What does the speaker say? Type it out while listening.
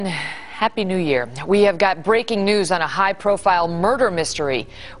Happy New Year. We have got breaking news on a high-profile murder mystery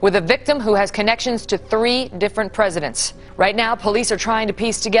with a victim who has connections to 3 different presidents. Right now, police are trying to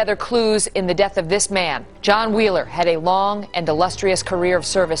piece together clues in the death of this man. John Wheeler had a long and illustrious career of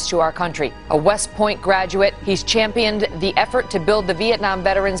service to our country. A West Point graduate, he's championed the effort to build the Vietnam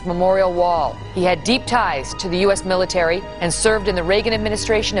Veterans Memorial Wall. He had deep ties to the U.S. military and served in the Reagan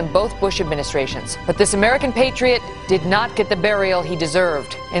administration and both Bush administrations. But this American patriot did not get the burial he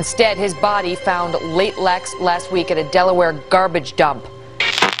deserved. Instead, his body found late last week at a Delaware garbage dump.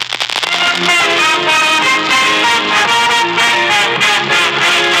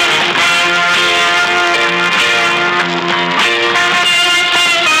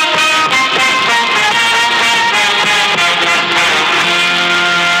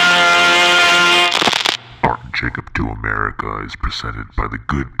 Art and Jacob to America is presented by the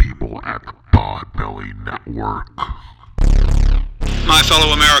good people at the Podbelly Network. My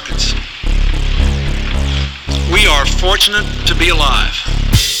fellow Americans, we are fortunate to be alive.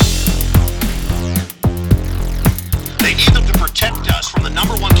 They need them to protect us from the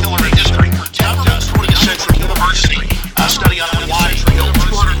number one killer in history, protect us from the Central University. A study on why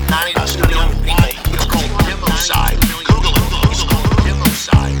 290 study on why it's called democide. Google it, folks.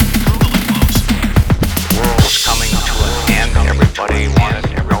 Democide. Google it, folks. The world was coming to an end. Everybody wanted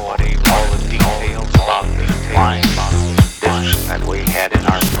to know all the details about the flying discs that we had in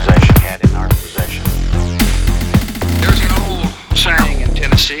our possession. There's an old saying in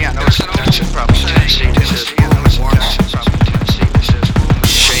Tennessee, I know it's probably Tennessee, I know it's probably Tennessee, that says,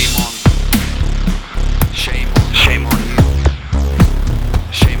 shame on you.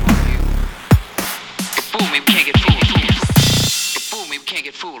 But fool me, we can't get fooled again. But fool me, we can't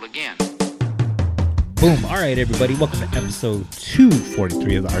get fooled again. Boom. All right, everybody. Welcome to episode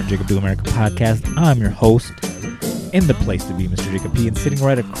 243 of the Art and Jacob Do America podcast. I'm your host, in the place to be, Mr. Jacob P. And sitting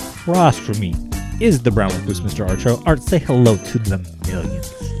right across from me is the brown recluse, Mr. Artro. Art, say hello to the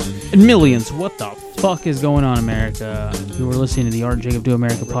millions. Millions. What the fuck is going on, America? You were listening to the Art and Jacob Do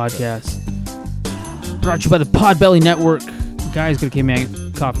America podcast. Brought to you by the Podbelly Network. Guys, go to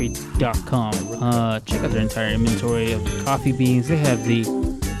kmagcoffee.com. Check out their entire inventory of coffee beans. They have the...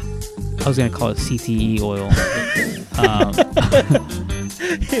 I was going to call it CTE oil.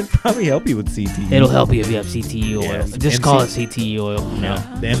 It'll probably help you with CTE. It'll help you if you have CTE oil. Yes. Just call it CTE oil. No,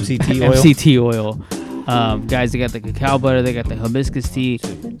 the MCT oil. MCT oil. Guys, they got the cacao butter. They got the hibiscus tea.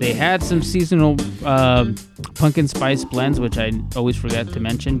 They had some seasonal pumpkin spice blends, which I always forget to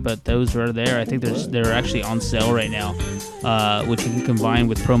mention, but those are there. I think they're actually on sale right now, which you can combine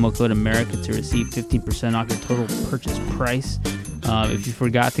with promo code America to receive 15% off your total purchase price. If you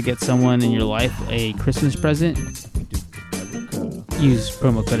forgot to get someone in your life a Christmas present, use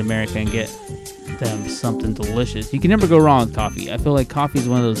promo code America and get them something delicious. You can never go wrong with coffee. I feel like coffee is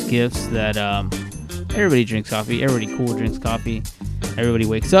one of those gifts that everybody drinks coffee. Everybody cool drinks coffee. Everybody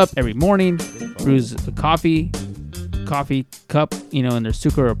wakes up every morning, brews a coffee cup, in their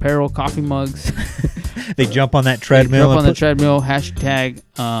Sucre Apparel coffee mugs. They jump on that treadmill. Hashtag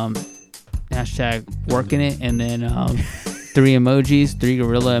working it, and then 3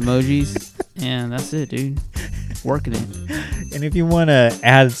 gorilla emojis, and that's it, dude. Working it. And if you want to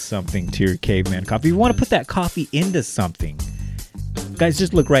add something to your caveman coffee, you want to put that coffee into something, guys,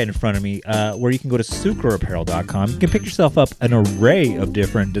 just look right in front of me, where you can go to sucreapparel.com. You can pick yourself up an array of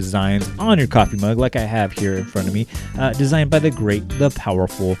different designs on your coffee mug, like I have here in front of me, designed by the great, the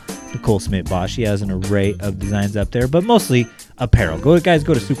powerful Nicole Smith-Bosch. She has an array of designs up there, but mostly apparel. Go to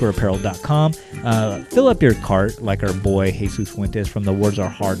sucreapparel.com. Fill up your cart like our boy Jesus Fuentes from the Words Are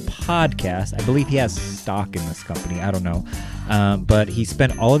Hard podcast. I believe he has stock in this company. I don't know. But he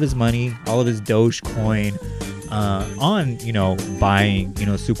spent all of his money, all of his Dogecoin on, buying,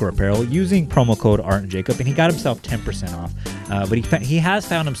 Sucre Apparel using promo code Art and Jacob, and he got himself 10% off. But he has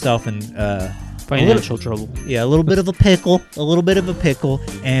found himself in financial trouble. Yeah, a little bit of a pickle,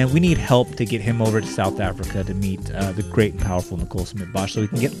 and we need help to get him over to South Africa to meet the great and powerful Nicole Smith-Bosch, so we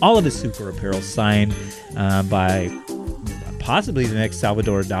can get all of his Sucre Apparel signed by possibly the next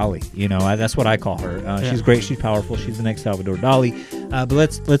Salvador Dali. That's what I call her. Yeah. She's great, she's powerful, she's the next Salvador Dali. But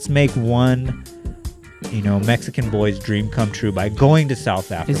let's make one Mexican boy's dream come true by going to South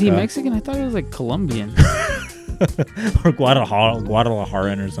Africa. Is he Mexican? I thought he was like Colombian. Or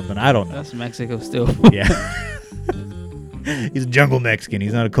Guadalajaran or something. I don't know. That's Mexico still. Yeah. He's a jungle Mexican.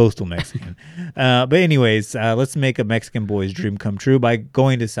 He's not a coastal Mexican. But anyways, let's make a Mexican boy's dream come true by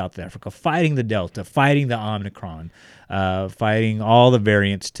going to South Africa, fighting the Delta, fighting the Omicron, fighting all the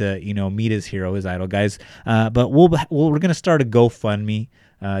variants to, meet his hero, his idol, guys. But we're going to start a GoFundMe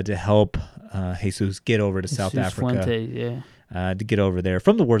to help Jesus get over to South Africa. Fuentes, yeah. to get over there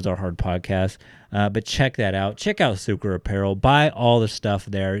from the Words Are Hard podcast. But check that out. Check out Sucre Apparel. Buy all the stuff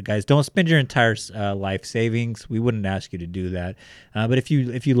there, guys. Don't spend your entire life savings. We wouldn't ask you to do that. But if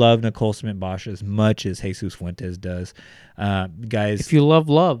you love Nicole Smith Bosch as much as Jesus Fuentes does, guys, If you love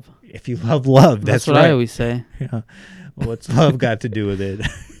love, that's what right. I always say. Yeah. What's love got to do with it?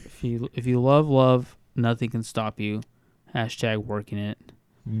 If you love, nothing can stop you. # working it.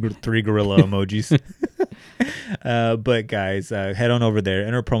 3 gorilla emojis. But guys, head on over there.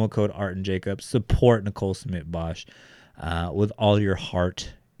 Enter promo code Art and Jacob. Support Nicole Smith Bosch with all your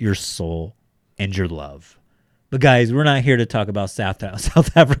heart, your soul, and your love. But guys, we're not here to talk about South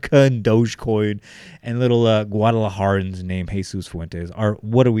Africa and Dogecoin and little Guadalajarans named Jesus Fuentes.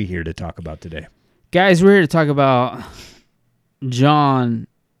 What are we here to talk about today? Guys, we're here to talk about John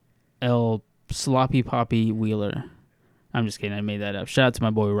L. Sloppy Poppy Wheeler. I'm just kidding. I made that up. Shout out to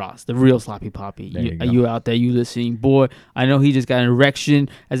my boy Ross, the real Sloppy Poppy. You out there, you listening. Boy, I know he just got an erection.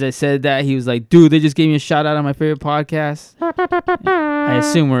 As I said that, he was like, dude, they just gave me a shout out on my favorite podcast. I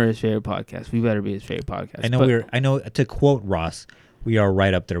assume we're his favorite podcast. We better be his favorite podcast. I know to quote Ross, we are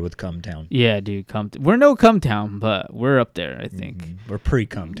right up there with Cumtown. Yeah, dude. We're no Cumtown, but we're up there, I think. We're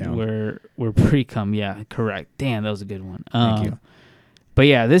pre-Cumtown. We're pre-cum, yeah, correct. Damn, that was a good one. Thank you. But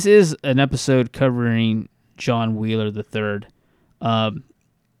yeah, this is an episode covering John Wheeler III. I'd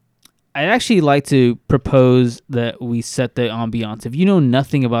actually like to propose that we set the ambiance. If you know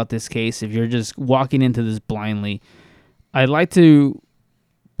nothing about this case, if you're just walking into this blindly, I'd like to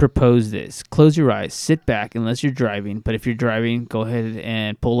propose this. Close your eyes, sit back unless you're driving, but if you're driving, go ahead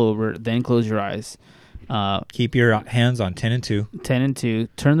and pull over, then close your eyes. Keep your hands on 10 and 2. 10 and 2.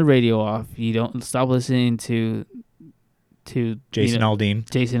 Turn the radio off. You don't stop listening to Jason Aldean.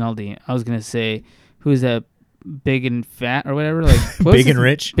 Jason Aldean. I was gonna say, who's that? Big and Fat or whatever. Like Big and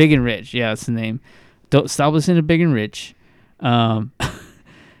Rich. Big and Rich. Yeah, that's the name. Don't stop listening to Big and Rich, and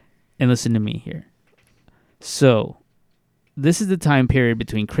listen to me here. So, this is the time period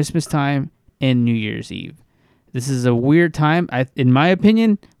between Christmas time and New Year's Eve. This is a weird time. In my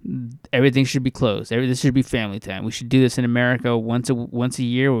opinion, everything should be closed. This should be family time. We should do this in America once a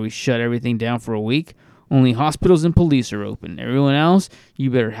year, where we shut everything down for a week. Only hospitals and police are open. Everyone else,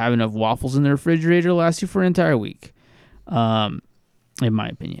 you better have enough waffles in the refrigerator to last you for an entire week. In my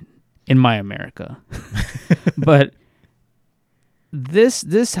opinion, in my America. But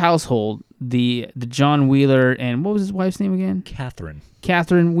this household, the John Wheeler, and what was his wife's name again?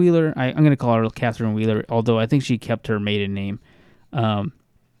 Catherine Wheeler. I'm going to call her Catherine Wheeler, although I think she kept her maiden name.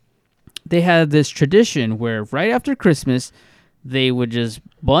 They had this tradition where right after Christmas, they would just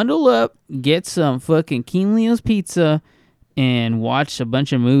bundle up, get some fucking King Leo's pizza, and watch a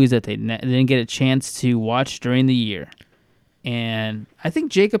bunch of movies that they didn't get a chance to watch during the year. And I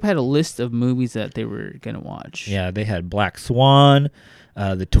think Jacob had a list of movies that they were going to watch. Yeah, they had Black Swan,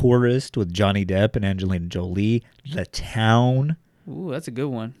 The Tourist with Johnny Depp and Angelina Jolie, The Town. Ooh, that's a good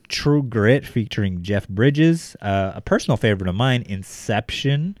one. True Grit featuring Jeff Bridges. A personal favorite of mine,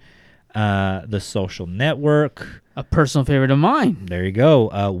 Inception. The Social Network. A personal favorite of mine. There you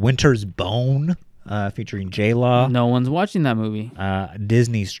go. Winter's Bone, featuring J-Law. No one's watching that movie.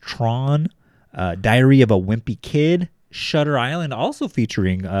 Disney's Tron. Diary of a Wimpy Kid. Shutter Island, also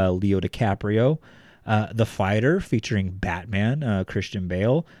featuring Leo DiCaprio. The Fighter, featuring Batman, Christian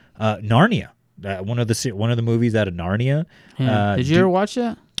Bale. Narnia, one of the movies out of Narnia. Yeah. Did you ever watch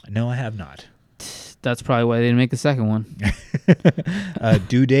that? No, I have not. That's probably why they didn't make a second one.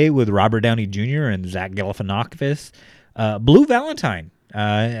 Due Date with Robert Downey Jr. and Zach Galifianakis. Blue Valentine,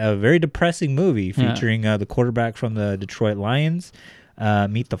 a very depressing movie featuring the quarterback from the Detroit Lions.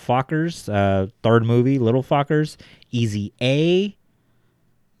 Meet the Fockers, third movie, Little Fockers. Easy A,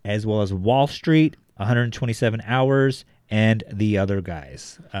 as well as Wall Street, 127 Hours, and The Other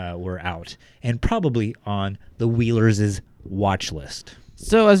Guys were out and probably on the Wheelers' watch list.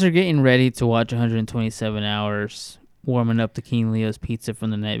 So as they're getting ready to watch 127 Hours, warming up the King Leo's pizza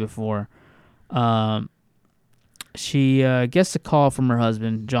from the night before, she gets a call from her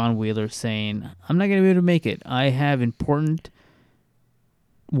husband, John Wheeler, saying, I'm not going to be able to make it. I have important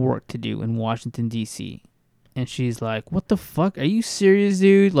work to do in Washington, D.C. And she's like, what the fuck? Are you serious,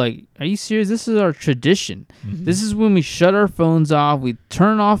 dude? Like, are you serious? This is our tradition. Mm-hmm. This is when we shut our phones off. We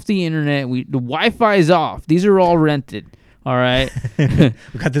turn off the internet. The Wi-Fi is off. These are all rented. All right. We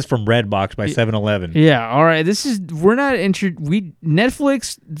got this from Redbox by 7-Eleven. Yeah. All right. Netflix,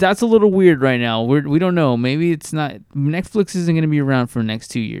 that's a little weird right now. We don't know. Maybe it's not. Netflix isn't going to be around for the next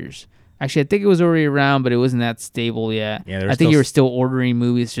 2 years. Actually, I think it was already around, but it wasn't that stable yet. Yeah, I think you were still ordering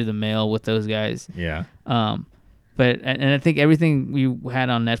movies through the mail with those guys. Yeah. and I think everything we had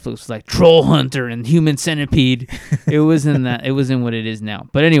on Netflix was like Troll Hunter and Human Centipede. It wasn't that. It wasn't what it is now.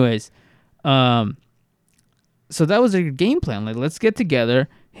 But anyways, so that was their game plan. Like, let's get together,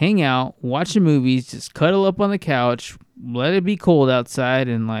 hang out, watch the movies, just cuddle up on the couch, let it be cold outside,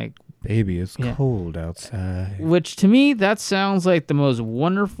 and like, baby, it's cold outside. which to me, that sounds like the most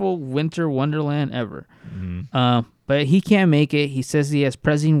wonderful winter wonderland ever. But he can't make it. He says he has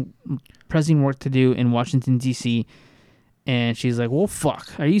pressing work to do in Washington, D.C. And she's like, well,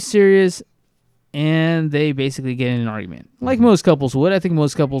 fuck. Are you serious? And they basically get in an argument. Like most couples would. I think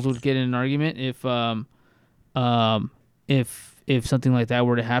most couples would get in an argument if something like that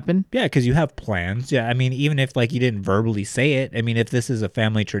were to happen. Yeah, because you have plans. Yeah, I mean, even if like you didn't verbally say it, I mean, if this is a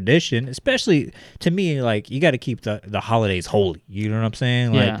family tradition, especially to me, like you got to keep the holidays holy. You know what I'm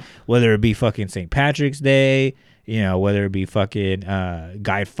saying? Like Yeah. whether it be fucking St. Patrick's Day, you know, whether it be fucking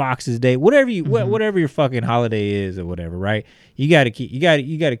Guy Fawkes' Day, whatever whatever your fucking holiday is or whatever, right? You got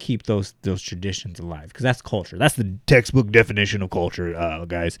to keep those traditions alive because that's culture. That's the textbook definition of culture,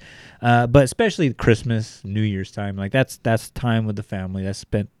 guys. But especially Christmas, New Year's time, like that's time with the family.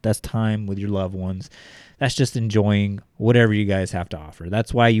 That's time with your loved ones. That's just enjoying whatever you guys have to offer.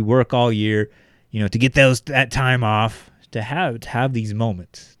 That's why you work all year, you know, to get that time off. To have these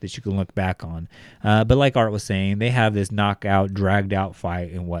moments that you can look back on. But like Art was saying, they have this knockout, dragged out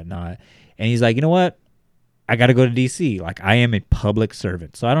fight and whatnot. And he's like, you know what? I got to go to D.C. Like, I am a public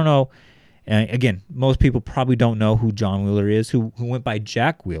servant. So I don't know. Again, most people probably don't know who John Wheeler is, who went by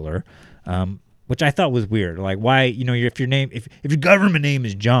Jack Wheeler, which I thought was weird. Like, why, you know, if your government name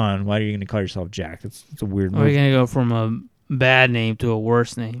is John, why are you going to call yourself Jack? It's a weird move. Or you're going to go from a bad name to a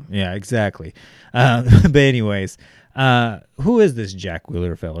worse name. Yeah, exactly. But anyways... who is this Jack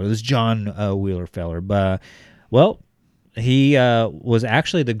Wheeler feller? This John Wheeler feller. Well, he was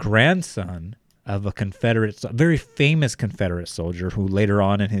actually the grandson of a very famous Confederate soldier who later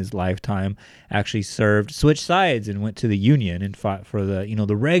on in his lifetime actually switched sides and went to the Union and fought for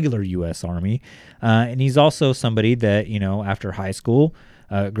the regular U.S. Army. And he's also somebody that, you know, after high school,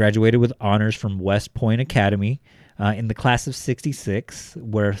 graduated with honors from West Point Academy in the class of 66,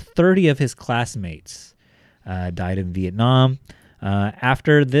 where 30 of his classmates died in Vietnam.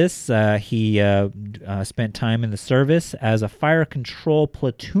 After this, he spent time in the service as a fire control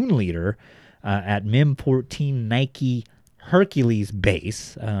platoon leader at MIM 14 Nike Hercules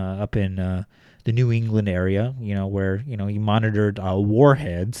base up in the New England area, you know, where, you know, he monitored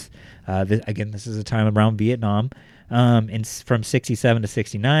warheads. This is a time around Vietnam. From 67 to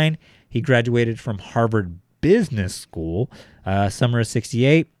 69, he graduated from Harvard Business School. Summer of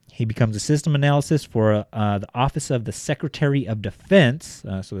 68, he becomes a system analyst for the Office of the Secretary of Defense.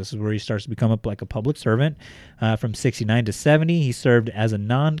 So this is where he starts to become like a public servant. From 69 to 70, he served a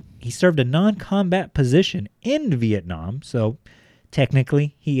non-combat position in Vietnam. So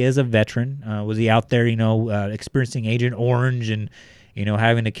technically, he is a veteran. Was he out there, you know, experiencing Agent Orange and, you know,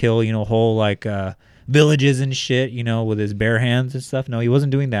 having to kill, you know, whole like villages and shit, you know, with his bare hands and stuff? No, he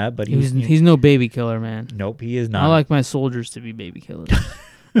wasn't doing that. But he's no baby killer, man. Nope, he is not. I like my soldiers to be baby killers.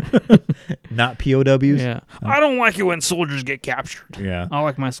 Not POWs. Yeah, I don't like it when soldiers get captured. Yeah, I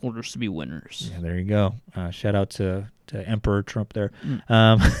like my soldiers to be winners. Yeah, there you go. Shout out to Emperor Trump there.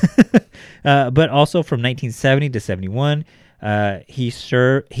 But also from 1970 to 71,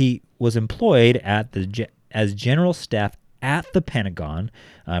 he was employed as general staff at the Pentagon.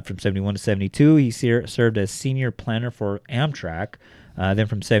 From 71 to 72, he served as senior planner for Amtrak. Then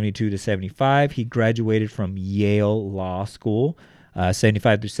from 72 to 75, he graduated from Yale Law School.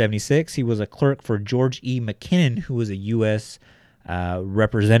 75 through 76, he was a clerk for George E. McKinnon, who was a U.S.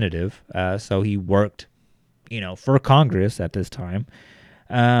 Representative. So he worked, you know, for Congress at this time.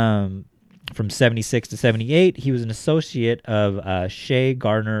 From 76 to 78, he was an associate of Shea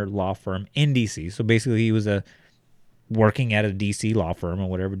Gardner Law Firm in D.C. So basically, he was working at a D.C. law firm or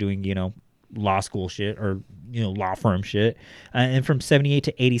whatever, doing, you know, law school shit or, you know, law firm shit. And from 78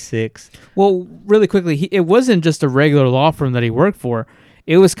 to 86. Well, really quickly, it wasn't just a regular law firm that he worked for.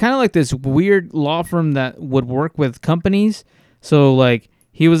 It was kind of like this weird law firm that would work with companies. So, like,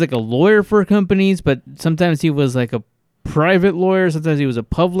 he was like a lawyer for companies, but sometimes he was like a private lawyer. Sometimes he was a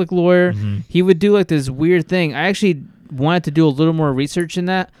public lawyer. Mm-hmm. He would do like this weird thing. I actually wanted to do a little more research in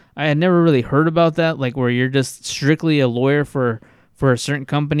that. I had never really heard about that, like where you're just strictly a lawyer for a certain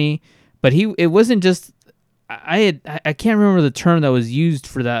company. But it wasn't just, I can't remember the term that was used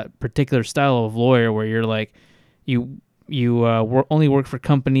for that particular style of lawyer where you're like, you only work for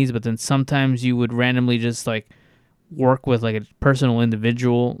companies, but then sometimes you would randomly just like work with like a personal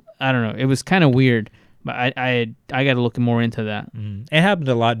individual. I don't know. It was kind of weird, but I got to look more into that. It happened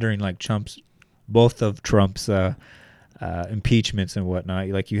a lot during like Trump's both of Trump's impeachments and whatnot.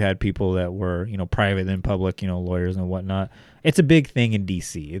 Like you had people that were, private and public, lawyers and whatnot. It's a big thing in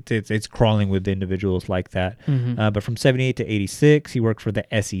D.C. It's crawling with individuals like that. But from 78 to 86, he worked for the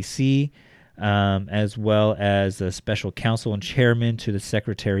SEC, as well as a special counsel and chairman to the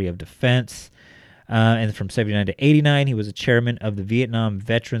Secretary of Defense. And from 79 to 89, he was a chairman of the Vietnam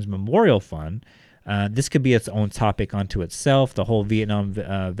Veterans Memorial Fund. This could be its own topic unto itself, the whole Vietnam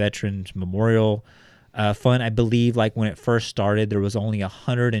Veterans Memorial Fund. I believe like when it first started, there was only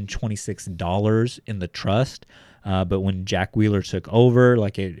 $126 in the trust. But when Jack Wheeler took over,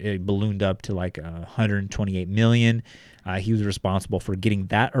 like it ballooned up to like $128 million. He was responsible for getting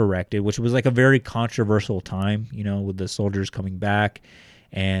that erected, which was like a very controversial time, with the soldiers coming back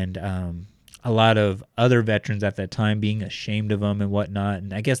and a lot of other veterans at that time being ashamed of them and whatnot.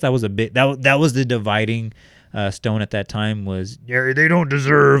 And I guess that was that was the dividing stone at that time was, yeah, they don't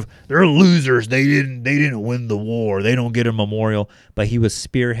deserve, they're losers. They didn't win the war. They don't get a memorial. But he was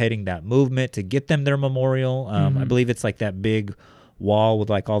spearheading that movement to get them their memorial. I believe it's like that big wall with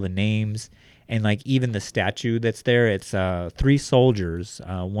like all the names. And like even the statue that's there, it's 3 soldiers.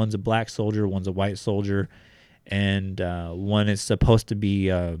 One's a black soldier, one's a white soldier, and one is supposed to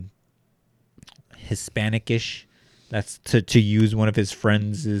be Hispanic-ish. That's to use one of his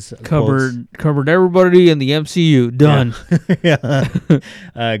friends' covered everybody in the MCU. Done. Yeah.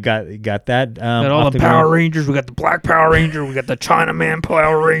 Got that. Got all the Power Rangers. We got the Black Power Ranger. We got the Chinaman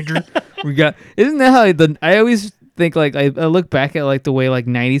Power Ranger. Isn't that how I always think like I look back at like the way like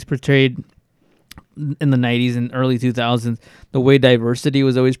 90s portrayed in the 90s and early 2000s, the way diversity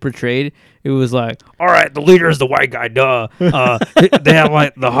was always portrayed. It was like, all right, the leader is the white guy, duh. They have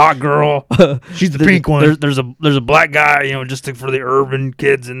like the hot girl. She's the pink one. There's a black guy, just for the urban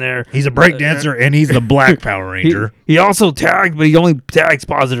kids in there. He's a break dancer and he's the black Power Ranger. He also tagged, but he only tags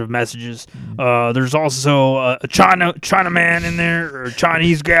positive messages. There's also a Chinaman in there, or a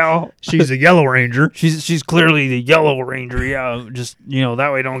Chinese gal. She's a yellow ranger. She's clearly the yellow ranger. Yeah, just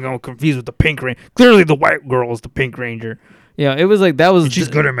that way don't get confused with the pink ranger. Clearly the white girl is the pink ranger. Yeah, it was like that was. And she's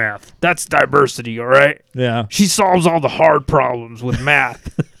good at math. That's diversity, all right. Yeah, she solves all the hard problems with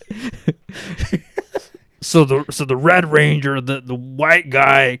math. So the Red Ranger, the white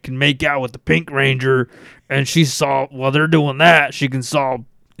guy, can make out with the Pink Ranger, and while they're doing that, she can solve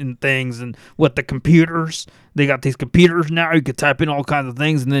in things. And with the computers, they got these computers now. You could type in all kinds of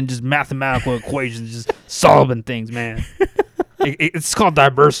things, and then just mathematical equations, just solving things, man. It's called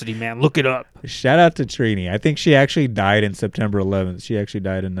diversity, man. Look it up. Shout out to Trini. I think she actually died in September 11th. She actually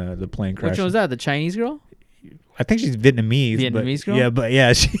died in the plane crash. Which one was that? The Chinese girl? I think she's Vietnamese. Vietnamese girl? Yeah, but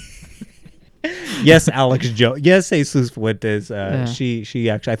yeah, she. Yes, Alex Joe. Yes, Jesus Fuentes. She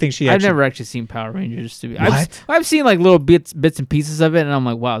actually. I think she. I've never actually seen Power Rangers to be. What? I've seen like little bits and pieces of it, and I'm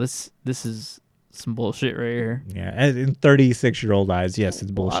like, wow, this is some bullshit right here. Yeah, in 36-year-old eyes, yes,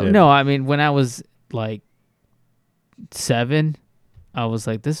 it's bullshit. No, I mean when I was like 7, I was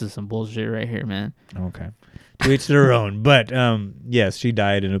like, this is some bullshit right here, man. Okay. To each their own. But yes, she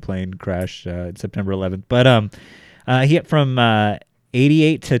died in a plane crash September 11th. But he from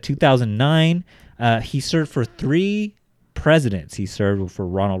 88 to 2009, he served for 3 presidents. He served for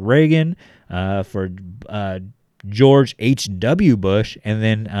Ronald Reagan, for George H.W. Bush, and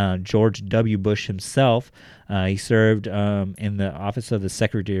then George W. Bush himself. He served in the office of the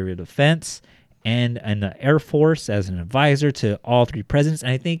Secretary of Defense and in the Air Force as an advisor to all 3 presidents.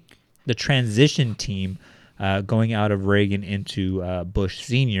 And I think the transition team going out of Reagan into Bush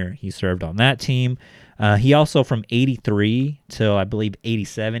Sr., he served on that team. He also, from 83 till I believe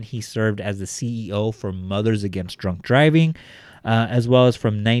 87, he served as the CEO for Mothers Against Drunk Driving, as well as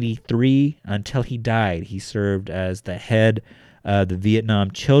from 93 until he died, he served as the head of the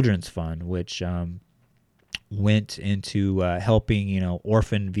Vietnam Children's Fund, which went into helping,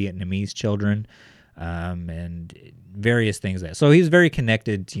 orphan Vietnamese children and various things. So he's very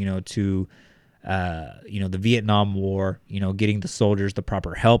connected, to the Vietnam War, getting the soldiers the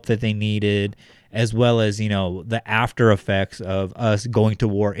proper help that they needed, as well as, the after effects of us going to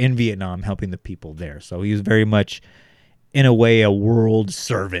war in Vietnam, helping the people there. So he was very much, in a way, a world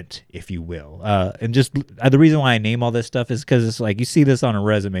servant, if you will. And just the reason why I name all this stuff is because it's like you see this on a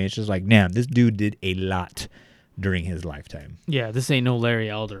resume. It's just like, damn, this dude did a lot during his lifetime. Yeah, this ain't no Larry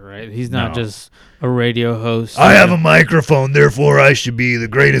Elder, right? He's not just a radio host. I have a microphone, therefore I should be the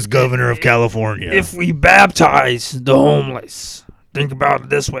greatest governor of California. If we baptize the homeless, think about it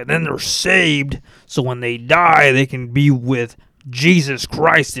this way, then they're saved, so when they die, they can be with Jesus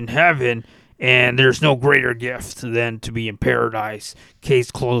Christ in heaven, and there's no greater gift than to be in paradise. Case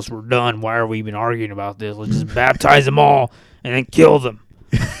closed, we're done. Why are we even arguing about this? Let's just baptize them all and then kill them.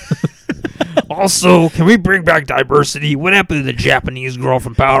 Also, can we bring back diversity? What happened to the Japanese girl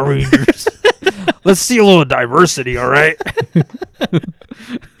from Power Rangers? Let's see a little diversity, all right?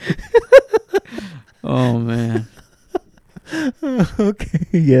 Oh man. Okay,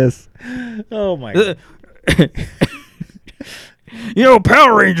 yes. Oh my god. You know,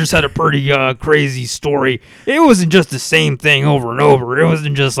 Power Rangers had a pretty crazy story. It wasn't just the same thing over and over. It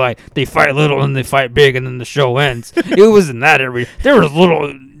wasn't just like they fight little and they fight big and then the show ends. It wasn't that there were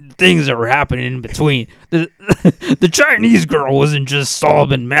little things that were happening in between. The Chinese girl wasn't just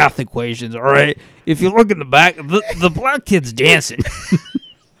solving math equations, all right? If you look in the back, the black kid's dancing.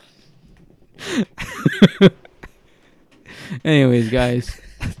 Anyways, guys.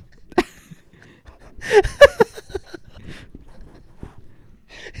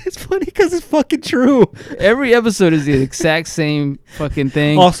 It's funny because it's fucking true. Every episode is the exact same fucking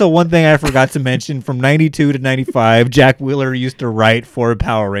thing. Also, one thing I forgot to mention: from '92 to '95, Jack Wheeler used to write for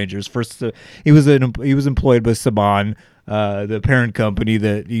Power Rangers. First, he was employed by Saban, the parent company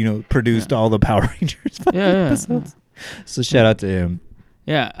that produced all the Power Rangers episodes. So shout out to him.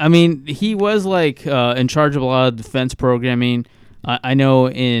 Yeah, I mean, he was like in charge of a lot of defense programming. I know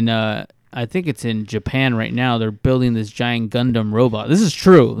I think it's in Japan right now. They're building this giant Gundam robot. This is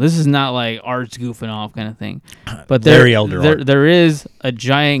true. This is not like art's goofing off kind of thing. But there is a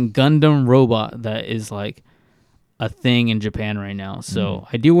giant Gundam robot that is like a thing in Japan right now. So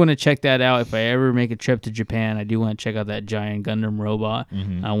I do want to check that out. If I ever make a trip to Japan, I do want to check out that giant Gundam robot.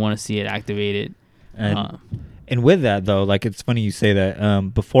 I want to see it activated. And with that, though, like, it's funny you say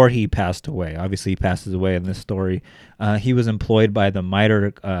that. Before he passed away, obviously he passes away in this story, he was employed by the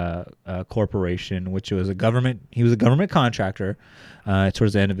MITRE Corporation, which was he was a government contractor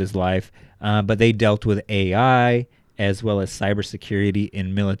towards the end of his life. But they dealt with AI as well as cybersecurity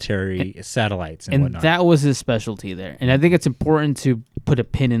in military satellites and whatnot. That was his specialty there. And I think it's important to put a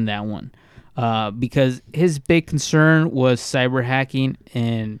pin in that one because his big concern was cyber hacking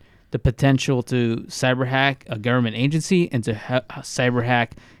and the potential to cyber hack a government agency and to cyber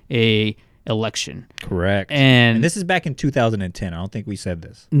hack a election. Correct. And this is back in 2010. I don't think we said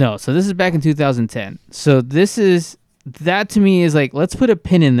this. No, so this is back in 2010. So that to me is like, let's put a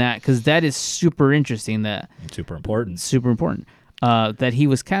pin in that because that is super interesting. Super important. That he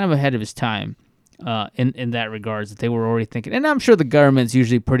was kind of ahead of his time in that regards, that they were already thinking. And I'm sure the government's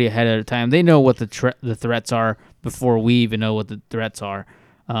usually pretty ahead of the time. They know what the threats are before we even know what the threats are.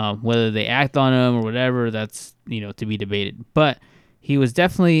 Whether they act on them or whatever, that's to be debated. But he was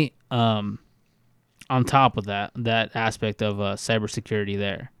definitely on top of that aspect of cybersecurity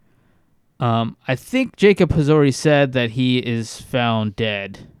there. I think Jacob has already said that he is found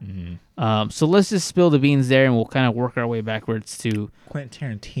dead. So let's just spill the beans there, and we'll kind of work our way backwards to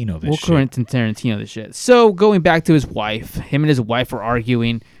Quentin Tarantino. Quentin Tarantino this shit. So going back to his wife, him and his wife are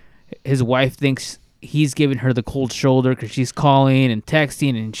arguing. His wife thinks he's giving her the cold shoulder because she's calling and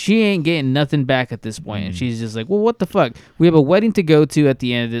texting, and she ain't getting nothing back at this point. And she's just like, well, what the fuck? We have a wedding to go to at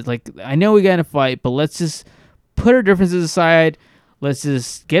the end of it. Like, I know we got to fight, but let's just put our differences aside. Let's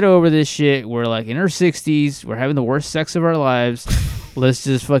just get over this shit. We're like in our 60s. We're having the worst sex of our lives. Let's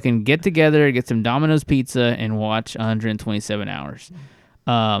just fucking get together, get some Domino's pizza, and watch 127 hours.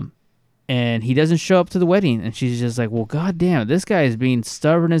 And he doesn't show up to the wedding. And she's just like, well, goddamn, this guy is being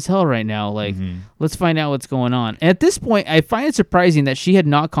stubborn as hell right now. Like, let's find out what's going on. And at this point, I find it surprising that she had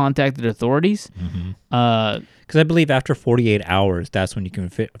not contacted authorities. Because I believe after 48 hours, that's when you can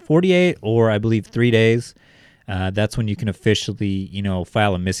 48 or I believe 3 days. That's when you can officially,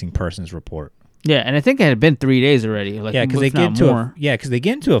 file a missing persons report. Yeah, and I think it had been 3 days already. Like, yeah, because they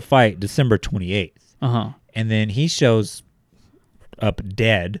get into a fight December 28th. And then he shows up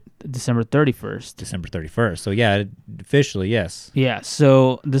dead December 31st. December 31st. So yeah, officially, yes. Yeah,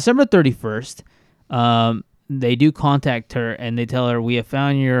 so December 31st, they do contact her and they tell her, we have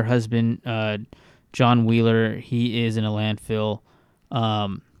found your husband, John Wheeler. He is in a landfill.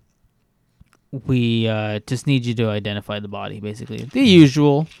 We just need you to identify the body, basically. The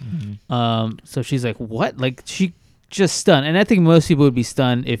usual. So she's like, what? Like, she just stunned. And I think most people would be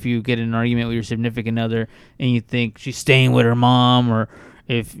stunned if you get in an argument with your significant other and you think she's staying with her mom, or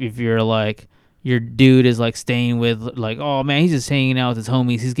if you're like, your dude is like staying with, like, oh man, he's just hanging out with his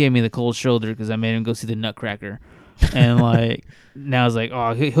homies. He's giving me the cold shoulder because I made him go see the Nutcracker. And like, now it's like,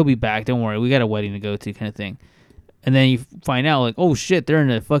 oh, he'll be back. Don't worry. We got a wedding to go to, kind of thing. And then you find out, like, oh shit, they're in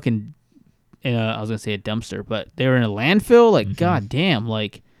a fucking, I was going to say a dumpster, but they were in a landfill. Like, god damn,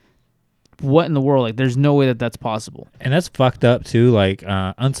 like, what in the world? Like, there's no way that that's possible. And that's fucked up too. Like,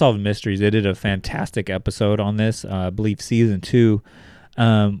 Unsolved Mysteries, they did a fantastic episode on this, I believe season 2,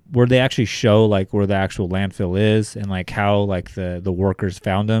 where they actually show like where the actual landfill is and like how like the workers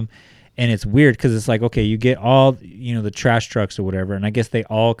found them. And it's weird because it's like, okay, you get all, the trash trucks or whatever, and I guess they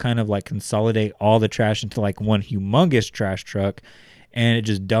all kind of like consolidate all the trash into like one humongous trash truck, and it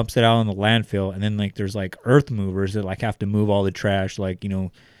just dumps it out in the landfill. And then like there's like earth movers that like have to move all the trash like,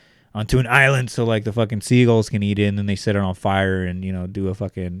 onto an island so like the fucking seagulls can eat it, and then they set it on fire and, do a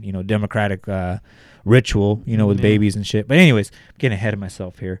fucking, democratic ritual, with babies and shit. But anyways, I'm getting ahead of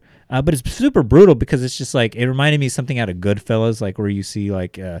myself here. But it's super brutal because it's just like, it reminded me of something out of Goodfellas, like where you see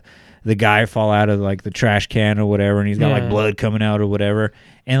like the guy fall out of like the trash can or whatever, and he's got like blood coming out or whatever.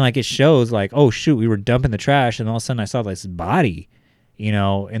 And like it shows like, oh shoot, we were dumping the trash, and all of a sudden I saw this body, in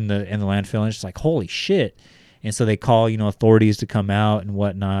the landfill, and it's just like, holy shit. And so they call, authorities to come out and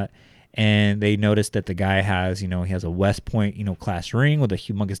whatnot. And they notice that the guy has, he has a West Point, class ring with a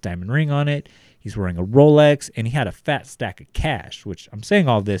humongous diamond ring on it. He's wearing a Rolex, and he had a fat stack of cash, which I'm saying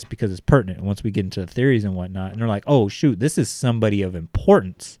all this because it's pertinent once we get into the theories and whatnot. And they're like, oh, shoot, this is somebody of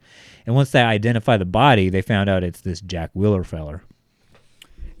importance. And once they identify the body, they found out it's this Jack Wheeler feller.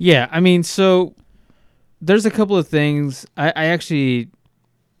 Yeah, I mean, so there's a couple of things. I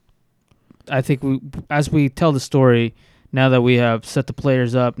think as we tell the story, now that we have set the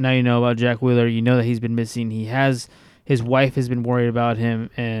players up, now you know about Jack Wheeler, you know that he's been missing. His wife has been worried about him,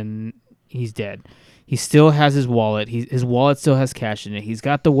 and he's dead. He still has his wallet. His wallet still has cash in it. He's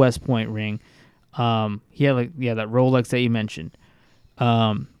got the West Point ring. He had that Rolex that you mentioned.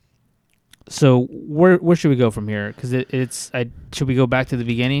 So where should we go from here? Because should we go back to the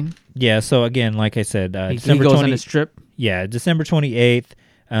beginning? Yeah. So again, like I said, he goes on his trip. Yeah, December 28th.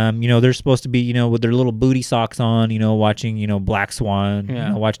 They're supposed to be, with their little booty socks on, watching, Black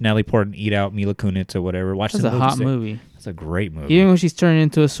Swan, watch Natalie Portman eat out Mila Kunis or whatever. That's a hot movie. That's a great movie. Even when she's turning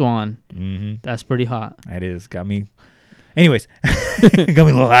into a swan, that's pretty hot. It is. Got me. Anyways, got me a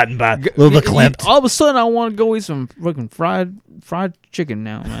little hot and bad, a little bit clamped. All of a sudden, I want to go eat some fucking fried chicken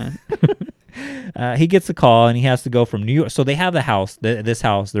now, man. He gets a call, and he has to go from New York. So they have the house, this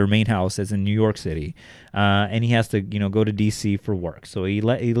house, their main house is in New York City, and he has to, go to D.C. for work. So he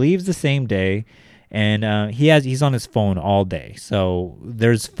leaves the same day, and he's on his phone all day. So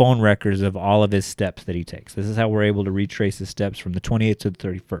there's phone records of all of his steps that he takes. This is how we're able to retrace his steps from the 28th to the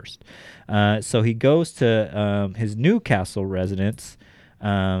 31st. So he goes to his Newcastle residence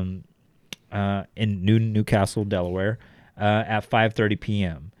in Newcastle, Delaware, at 5:30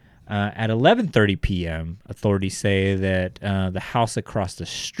 p.m. At 11:30 p.m., authorities say that the house across the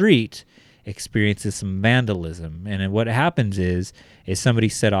street experiences some vandalism. And what happens is somebody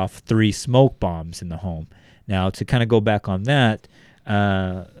set off 3 smoke bombs in the home. Now, to kind of go back on that,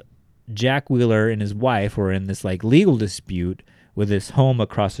 Jack Wheeler and his wife were in this like legal dispute with this home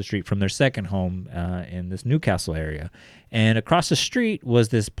across the street from their second home in this Newcastle area. And across the street was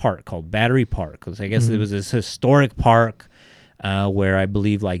this park called Battery Park. I guess it was this historic park where I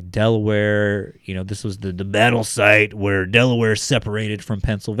believe like Delaware, this was the battle site where Delaware separated from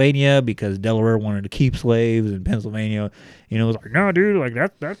Pennsylvania because Delaware wanted to keep slaves, and Pennsylvania, was like, no, dude, like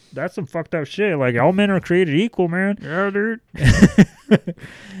that's some fucked up shit. Like all men are created equal, man. Yeah, dude.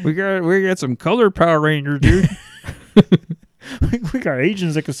 we got some color Power Rangers, dude. We got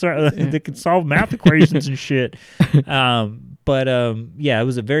agents that can solve math equations and shit. But it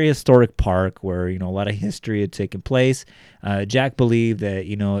was a very historic park where, a lot of history had taken place. Jack believed that,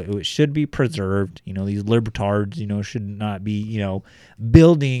 it should be preserved. These libertards, should not be,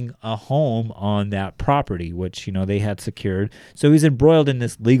 building a home on that property, which, they had secured. So he's embroiled in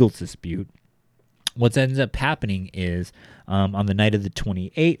this legal dispute. What ends up happening is on the night of the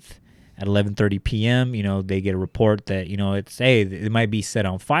 28th, at 11:30 p.m., they get a report that, it might be set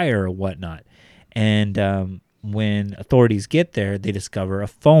on fire or whatnot. And when authorities get there, they discover a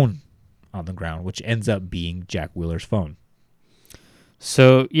phone on the ground, which ends up being Jack Wheeler's phone.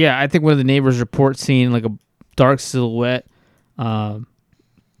 So, yeah, I think one of the neighbors reports seeing like a dark silhouette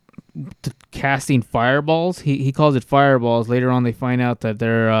casting fireballs. He calls it fireballs. Later on, they find out that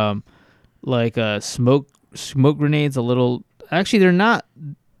they're like smoke grenades, Actually, they're not.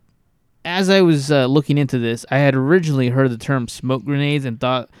 As I was looking into this, I had originally heard the term smoke grenades and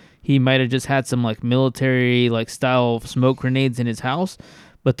thought he might have just had some like military like style smoke grenades in his house,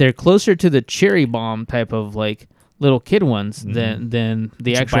 but they're closer to the cherry bomb type of like little kid ones than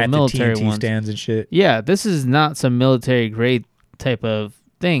the actual military TNT ones. Stands and shit. Yeah, this is not some military grade type of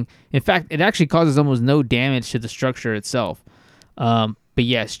thing. In fact, it actually causes almost no damage to the structure itself. But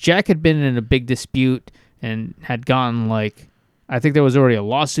yes, Jack had been in a big dispute and had gotten like, I think there was already a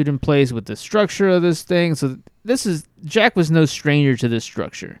lawsuit in place with the structure of this thing. So Jack was no stranger to this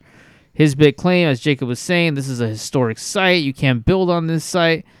structure. His big claim, as Jacob was saying, this is a historic site. You can't build on this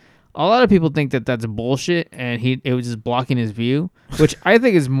site. A lot of people think that that's bullshit, and it was just blocking his view, which I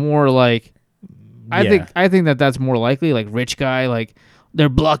think is more like, I think that that's more likely, like rich guy, like they're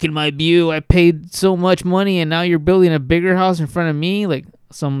blocking my view. I paid so much money, and now you're building a bigger house in front of me. Like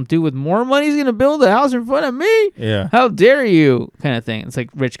some dude with more money is gonna build a house in front of me. Yeah, how dare you? Kind of thing. It's like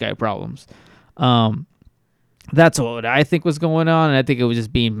rich guy problems. That's what I think was going on, and I think it was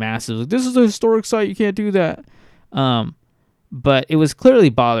just being massive. Like, this is a historic site, you can't do that. But it was clearly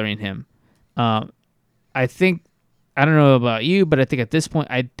bothering him. I think, I don't know about you, but I think at this point,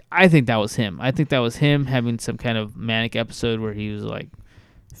 I think that was him. I think that was him having some kind of manic episode where he was like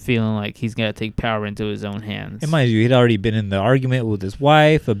feeling like he's got to take power into his own hands. And mind you, he'd already been in the argument with his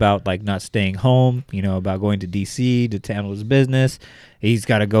wife about like not staying home, about going to D.C. to handle his business. He's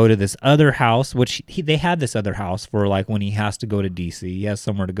got to go to this other house, which they had this other house for like when he has to go to D.C. He has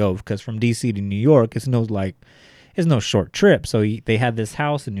somewhere to go because from D.C. to New York, it's no short trip. So they had this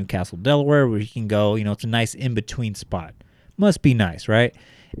house in Newcastle, Delaware, where he can go. It's a nice in-between spot. Must be nice, right?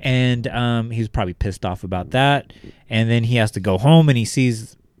 And he was probably pissed off about that. And then he has to go home and he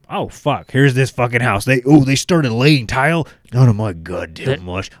sees, oh, fuck, here's this fucking house. They started laying tile? None of my goddamn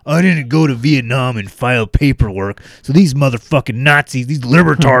mush. I didn't go to Vietnam and file paperwork, so these motherfucking Nazis, these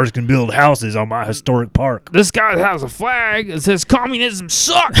libertars can build houses on my historic park. This guy has a flag that says communism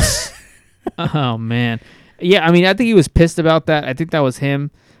sucks. Oh, man. Yeah, I mean, I think he was pissed about that. I think that was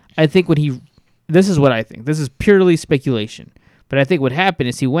him. I think this is what I think. This is purely speculation. But I think what happened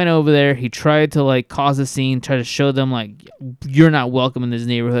is he went over there. He tried to like cause a scene, try to show them like, you're not welcome in this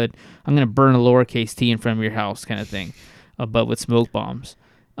neighborhood. I'm going to burn a lowercase t in front of your house kind of thing, but with smoke bombs.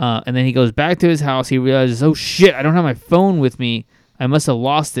 And then he goes back to his house. He realizes, oh shit, I don't have my phone with me. I must have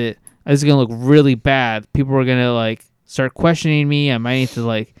lost it. This is going to look really bad. People are going to like start questioning me. I might need to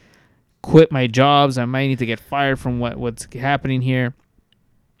like quit my jobs. I might need to get fired from what's happening here.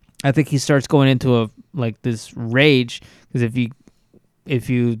 I think he starts going into this rage because if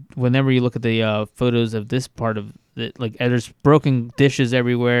you whenever you look at the photos of this part of it, like there's broken dishes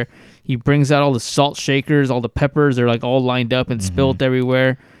everywhere. He brings out all the salt shakers, all the peppers are like all lined up and spilled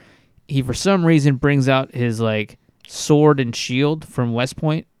everywhere. He for some reason brings out his like sword and shield from West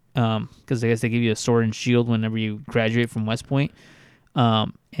Point, because I guess they give you a sword and shield whenever you graduate from West Point.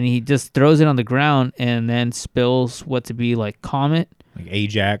 And he just throws it on the ground and then spills what to be like Comet. Like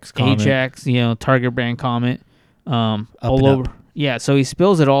Ajax, Comet. Ajax, Target brand Comet. All over. Up. Yeah, so he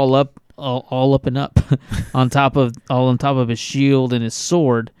spills it all up and up on top of his shield and his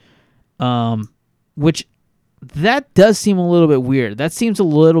sword. Which that does seem a little bit weird. That seems a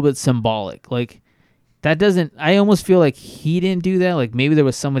little bit symbolic. Like that doesn't, I almost feel like he didn't do that. Like maybe there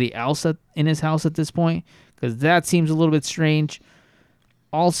was somebody else in his house at this point, because that seems a little bit strange.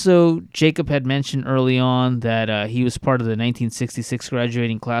 Also, Jacob had mentioned early on that he was part of the 1966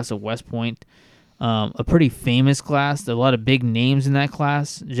 graduating class of West Point, a pretty famous class. There are a lot of big names in that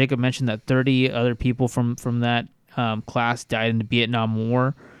class. Jacob mentioned that 30 other people from that class died in the Vietnam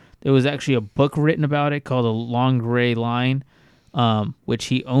War. There was actually a book written about it called The Long Gray Line, which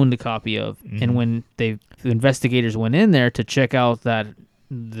he owned a copy of. Mm-hmm. And when the investigators went in there to check out the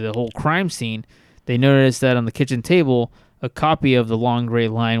whole crime scene, they noticed that on the kitchen table, a copy of The Long Gray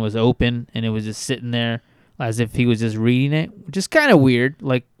Line was open, and it was just sitting there as if he was just reading it, which is kind of weird.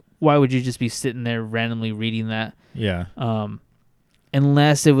 Like, why would you just be sitting there randomly reading that? Yeah.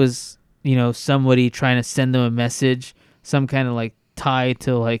 Unless it was, somebody trying to send them a message, some kind of like tie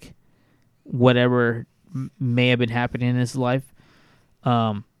to like whatever may have been happening in his life.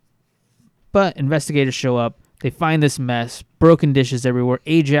 But investigators show up. They find this mess, broken dishes everywhere,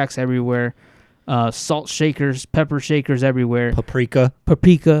 Ajax everywhere, salt shakers, pepper shakers everywhere.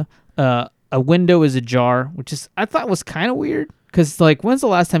 Paprika. A window is ajar, which is I thought was kind of weird. Because, like, when's the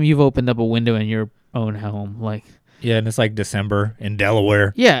last time you've opened up a window in your own home? Like, yeah, and it's like December in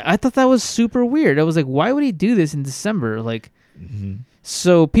Delaware. Yeah, I thought that was super weird. I was like, why would he do this in December? Like,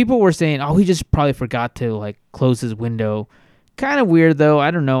 So people were saying, oh, he just probably forgot to, like, close his window. Kind of weird, though.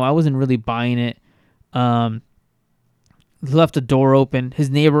 I don't know. I wasn't really buying it. Left the door open. His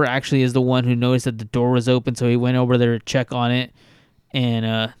neighbor actually is the one who noticed that the door was open, so he went over there to check on it.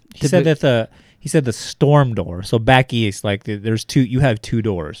 And he said that he said the storm door. So back east, like you have two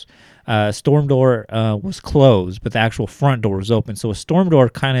doors. Storm door was closed, but the actual front door was open. So a storm door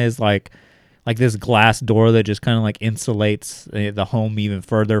kind of is like this glass door that just kind of like insulates the home even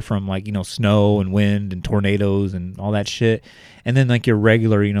further from like, snow and wind and tornadoes and all that shit. And then like your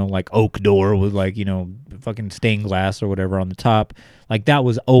regular, like oak door with like, fucking stained glass or whatever on the top, like that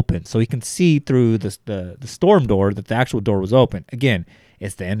was open. So you can see through the storm door that the actual door was open. Again,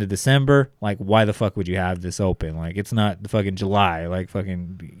 it's the end of December. Like, why the fuck would you have this open? Like, it's not the fucking July. Like,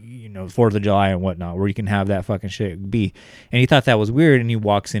 fucking, 4th of July and whatnot, where you can have that fucking shit be. And he thought that was weird, and he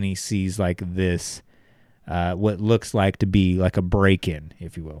walks in, he sees like this, what looks like to be like a break-in,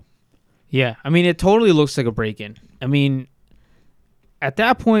 if you will. Yeah, I mean, it totally looks like a break-in. I mean, at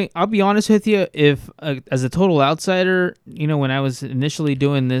that point, I'll be honest with you, if as a total outsider, when I was initially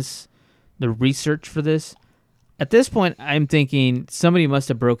doing the research for this, at this point, I'm thinking somebody must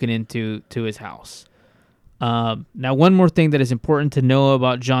have broken into his house. Now, one more thing that is important to know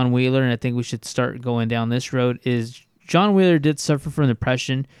about John Wheeler, and I think we should start going down this road, is John Wheeler did suffer from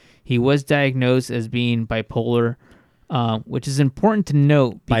depression. He was diagnosed as being bipolar, which is important to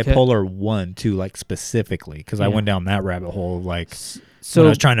note. Bipolar 1 too, like specifically, because I went down that rabbit hole of like so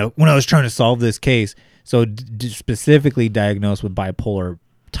when I was trying to solve this case. So specifically diagnosed with bipolar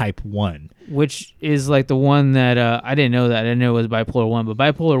type 1, which is like the one that I didn't know that. I didn't know it was bipolar 1, but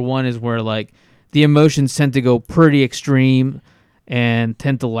bipolar 1 is where like the emotions tend to go pretty extreme and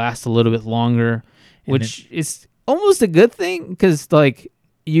tend to last a little bit longer, which is almost a good thing, because like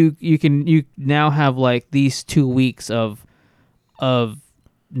you now have like these 2 weeks of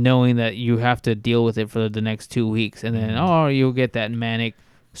knowing that you have to deal with it for the next 2 weeks, and then you'll get that manic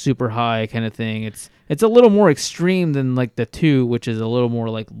super high kind of thing. It's a little more extreme than like the 2, which is a little more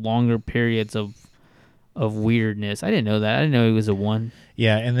like longer periods of weirdness. I didn't know that. I didn't know he was a 1.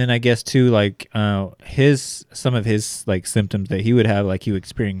 Yeah, and then I guess too, like some of his like symptoms that he would have, like he would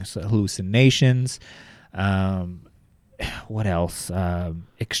experience hallucinations. What else?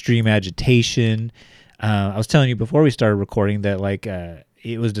 Extreme agitation. I was telling you before we started recording that like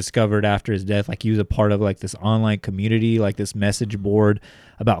it was discovered after his death, like he was a part of like this online community, like this message board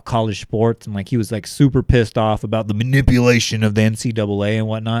about college sports, and like he was like super pissed off about the manipulation of the NCAA and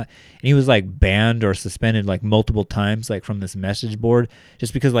whatnot, and he was like banned or suspended like multiple times like from this message board,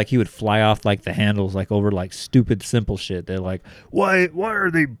 just because like he would fly off like the handles like over like stupid simple shit. They're like, why are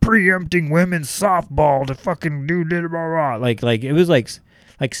they preempting women's softball to fucking do blah, blah, blah. Like it was like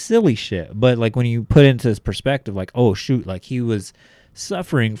silly shit. But like when you put into this perspective, like, oh shoot, like he was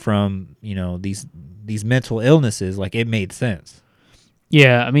suffering from these mental illnesses, like it made sense.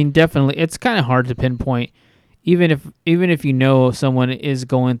 Yeah, I mean, definitely, it's kind of hard to pinpoint, even if someone is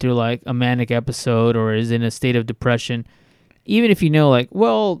going through like a manic episode or is in a state of depression, even if like,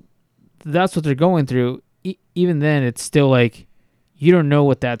 well, that's what they're going through. Even then, it's still like you don't know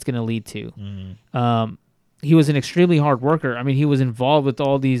what that's going to lead to. Mm-hmm. He was an extremely hard worker. I mean, he was involved with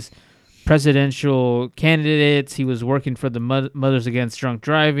all these presidential candidates. He was working for the Mothers Against Drunk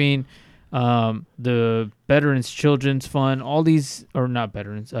Driving, the Veterans Children's Fund, all these, or not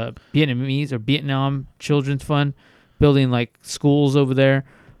veterans, Vietnamese or Vietnam Children's Fund, building like schools over there.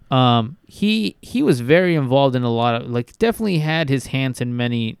 He was very involved in a lot of, like, definitely had his hands in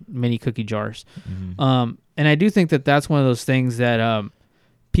many cookie jars. Mm-hmm. And I do think that that's one of those things that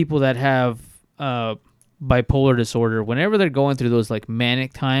people that have bipolar disorder, whenever they're going through those like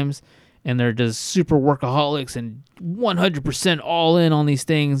manic times and they're just super workaholics and 100% all in on these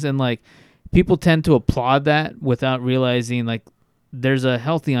things, and like people tend to applaud that without realizing like there's a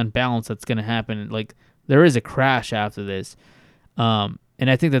healthy unbalance that's going to happen. Like there is a crash after this. And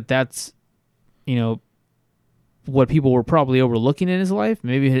I think that that's, what people were probably overlooking in his life,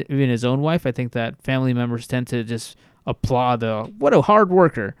 maybe even his own wife. I think that family members tend to just applaud what a hard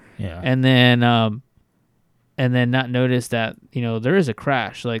worker. Yeah. And then not notice that, there is a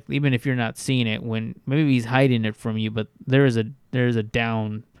crash. Like even if you're not seeing it, when maybe he's hiding it from you, but there is a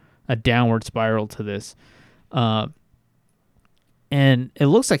downward spiral to this. And it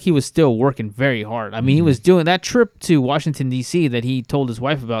looks like he was still working very hard. I mean, he was doing that trip to Washington, D.C. that he told his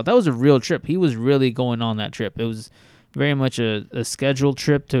wife about. That was a real trip. He was really going on that trip. It was very much a scheduled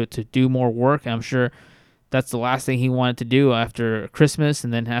trip to do more work. I'm sure that's the last thing he wanted to do after Christmas,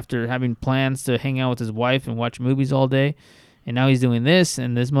 and then after having plans to hang out with his wife and watch movies all day. And now he's doing this,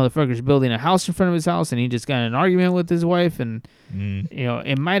 and this motherfucker's building a house in front of his house, and he just got in an argument with his wife, and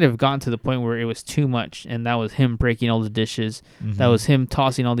it might have gotten to the point where it was too much, and that was him breaking all the dishes. Mm-hmm. That was him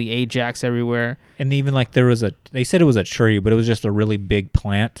tossing all the Ajax everywhere. And even like they said it was a tree, but it was just a really big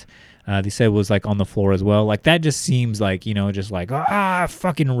plant. They said it was like on the floor as well. Like that just seems like, just like,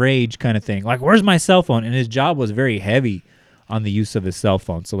 fucking rage kind of thing. Like, where's my cell phone? And his job was very heavy on the use of his cell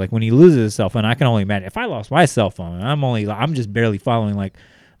phone. So like when he loses his cell phone, I can only imagine if I lost my cell phone, I'm just barely following like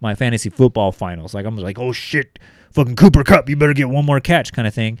my fantasy football finals. Like I'm just like, oh shit, fucking Cooper Kupp, you better get one more catch kind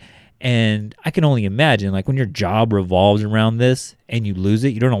of thing. And I can only imagine like when your job revolves around this and you lose it,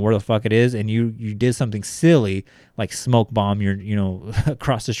 you don't know where the fuck it is, and you did something silly like smoke bomb your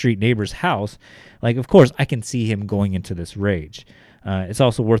across the street neighbor's house. Like of course I can see him going into this rage. It's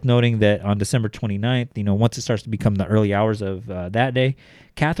also worth noting that on December 29th, once it starts to become the early hours of that day,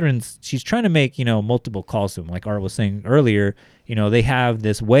 she's trying to make, multiple calls to him. Like Art was saying earlier, they have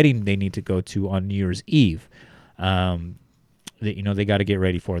this wedding they need to go to on New Year's Eve. They got to get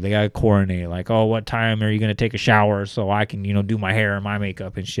ready for it. They got to coordinate, like, oh, what time are you going to take a shower so I can, do my hair and my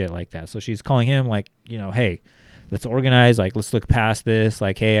makeup and shit like that. So she's calling him like, hey, let's organize, like, let's look past this.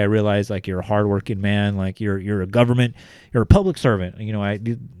 Like, hey, I realize, like, you're a hardworking man. Like, you're a government, you're a public servant.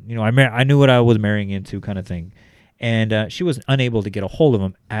 I knew what I was marrying into, kind of thing. And she was unable to get a hold of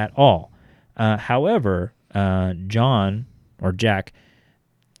him at all. However, John, or Jack,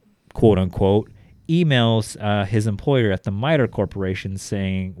 quote unquote, emails his employer at the MITRE Corporation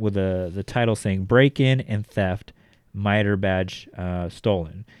saying, with the title saying break-in and theft, MITRE badge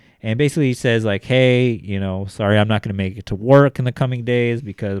stolen. And basically he says, like, hey, sorry, I'm not going to make it to work in the coming days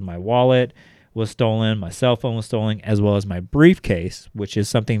because my wallet was stolen, my cell phone was stolen, as well as my briefcase, which is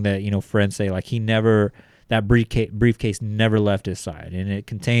something that, friends say, like, that briefcase never left his side. And it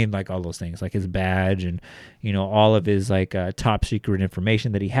contained, like, all those things, like his badge and, all of his, like, top secret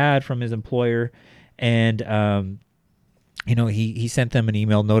information that he had from his employer. And, he sent them an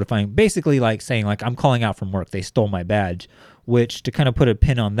email notifying, basically, like, saying, like, I'm calling out from work. They stole my badge. Which, to kind of put a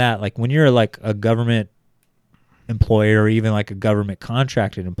pin on that, like, when you're like a government employer or even like a government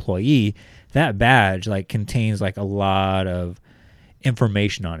contracted employee, that badge like contains like a lot of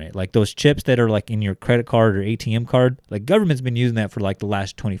information on it. Like those chips that are like in your credit card or ATM card, like government's been using that for like the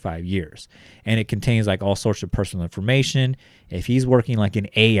last 25 years. And it contains like all sorts of personal information. If he's working like in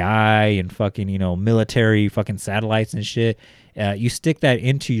AI and fucking, military fucking satellites and shit, you stick that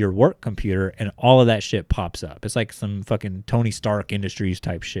into your work computer and all of that shit pops up. It's like some fucking Tony Stark Industries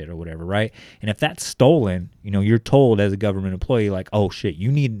type shit or whatever, right? And if that's stolen, you're told as a government employee, like, oh shit,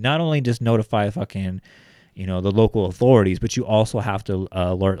 you need not only just notify fucking, the local authorities, but you also have to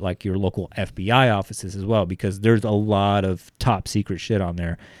alert like your local FBI offices as well, because there's a lot of top secret shit on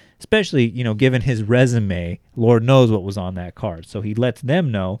there, especially, given his resume, Lord knows what was on that card. So he lets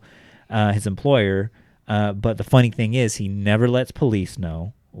them know, his employer. But the funny thing is he never lets police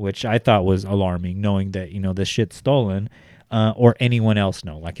know, which I thought was alarming, knowing that, this shit's stolen, or anyone else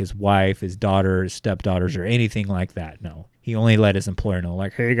know, like his wife, his daughter, his stepdaughters, or anything like that. No, he only let his employer know,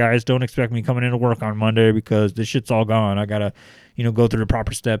 like, hey guys, don't expect me coming into work on Monday because this shit's all gone. I gotta, go through the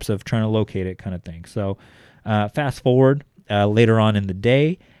proper steps of trying to locate it, kind of thing. So, fast forward, later on in the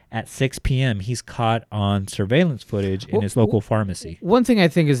day at 6 p.m., he's caught on surveillance footage in his local pharmacy. One thing I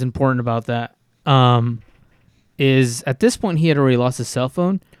think is important about that, is at this point he had already lost his cell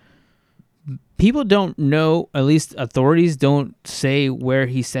phone. People don't know, at least authorities don't say where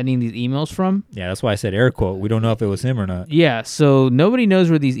he's sending these emails from. Yeah, that's why I said air quote. We don't know if it was him or not. Yeah, so nobody knows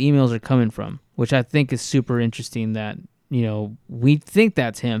where these emails are coming from, which I think is super interesting that, we think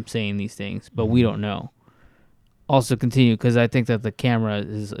that's him saying these things, but we don't know. Also continue, because I think that the camera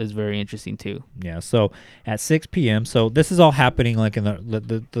is very interesting too. Yeah, so at 6 p.m., so this is all happening like in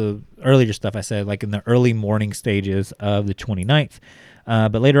the earlier stuff I said, like in the early morning stages of the 29th.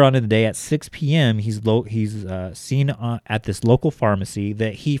 But later on in the day at 6 p.m., he's seen at this local pharmacy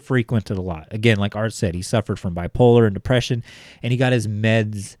that he frequented a lot. Again, like Art said, he suffered from bipolar and depression, and he got his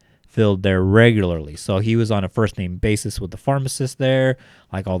meds filled there regularly. So he was on a first name basis with the pharmacist there,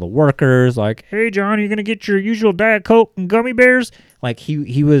 like all the workers, like, hey John, you're gonna get your usual Diet Coke and gummy bears. Like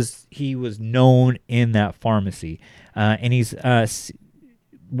he was known in that pharmacy, and he's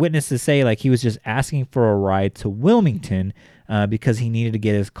witnesses say like he was just asking for a ride to Wilmington because he needed to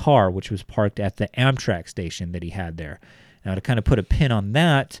get his car, which was parked at the Amtrak station that he had there. Now, to kind of put a pin on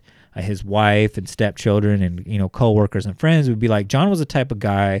that, his wife and stepchildren and coworkers and friends would be like, John was the type of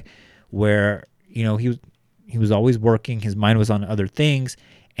guy where he was always working, his mind was on other things,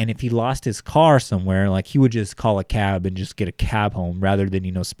 and if he lost his car somewhere, like he would just call a cab and just get a cab home rather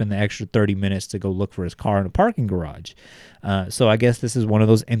than spend the extra 30 minutes to go look for his car in a parking garage. So I guess this is one of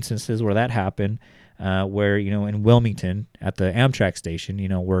those instances where that happened. Where, in Wilmington at the Amtrak station,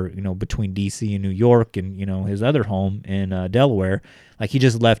 where, between DC and New York and, his other home in Delaware, like he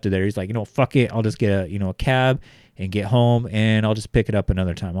just left it there. He's like, fuck it. I'll just get a cab and get home and I'll just pick it up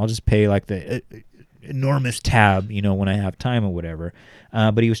another time. I'll just pay like the enormous tab, when I have time or whatever.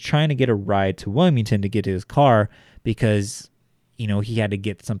 But he was trying to get a ride to Wilmington to get to his car because, he had to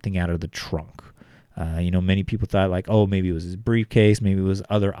get something out of the trunk. Many people thought like, oh, maybe it was his briefcase, maybe it was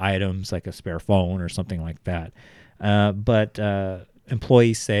other items like a spare phone or something like that. But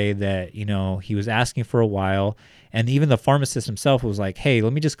employees say that, he was asking for a while, and even the pharmacist himself was like, hey,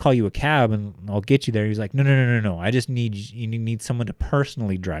 let me just call you a cab and I'll get you there. He's like, no. I just need someone to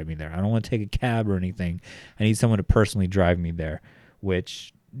personally drive me there. I don't want to take a cab or anything. I need someone to personally drive me there,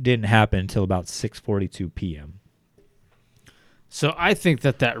 which didn't happen until about 6:42 p.m. So I think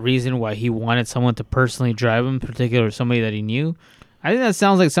that reason why he wanted someone to personally drive him, in particular somebody that he knew, I think that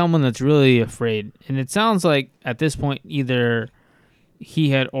sounds like someone that's really afraid. And it sounds like at this point either he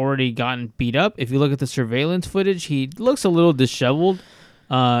had already gotten beat up. If you look at the surveillance footage, he looks a little disheveled.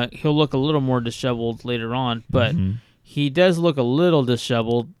 He'll look a little more disheveled later on, but he does look a little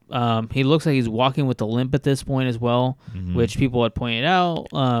disheveled. He looks like he's walking with a limp at this point as well, which people had pointed out.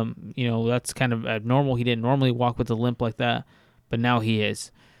 That's kind of abnormal. He didn't normally walk with a limp like that, but now he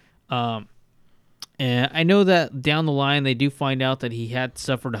is. And I know that down the line, they do find out that he had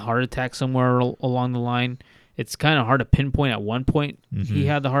suffered a heart attack somewhere along the line. It's kind of hard to pinpoint at one point he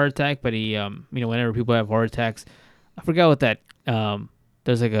had the heart attack, but he, whenever people have heart attacks, I forgot what that,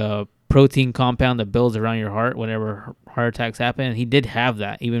 there's like a protein compound that builds around your heart whenever heart attacks happen. And he did have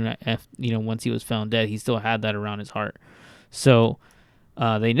that, even if, once he was found dead, he still had that around his heart. So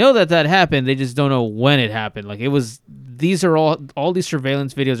they know that happened. They just don't know when it happened. Like these are all these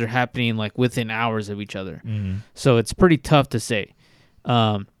surveillance videos are happening like within hours of each other. So it's pretty tough to say.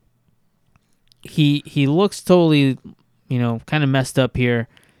 He looks totally, kind of messed up here.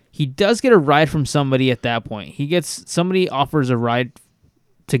 He does get a ride from somebody at that point. Somebody offers a ride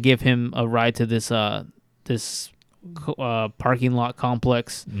to give him a ride to this parking lot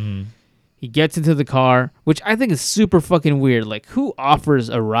complex. He gets into the car, which I think is super fucking weird. Like, who offers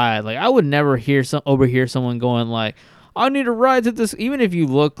a ride? Like, I would never overhear someone going like, "I need a ride to this." Even if you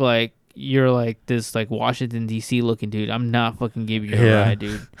look like you're like this like Washington D.C. looking dude, I'm not fucking giving you a ride,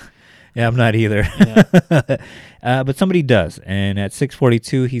 dude. Yeah, I'm not either. Yeah. But somebody does, and at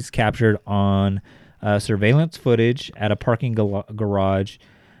 6:42, he's captured on surveillance footage at a parking garage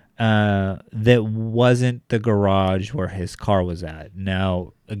that wasn't the garage where his car was at.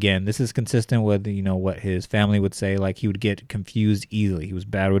 Now, again, this is consistent with what his family would say. Like, he would get confused easily. He was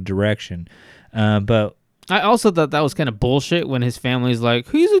bad with direction. But I also thought that was kind of bullshit when his family's like,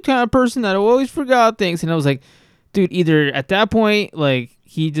 he's the kind of person that always forgot things. And I was like, dude, either at that point, like,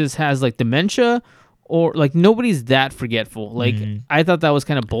 he just has like dementia, or like nobody's that forgetful. Like, I thought that was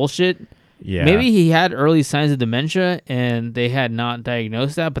kind of bullshit. Yeah. Maybe he had early signs of dementia and they had not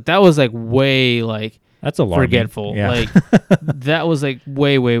diagnosed that, but that was like way like that's alarming. Forgetful. Yeah. Like that was like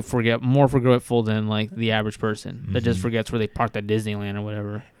way more forgetful than like the average person that just forgets where they parked at Disneyland or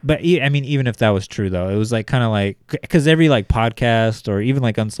whatever. But I mean, even if that was true though, it was like kind of like, because every like podcast or even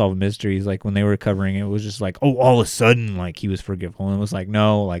like Unsolved Mysteries, like when they were covering it, was just like, oh, all of a sudden like he was forgetful, and it was like,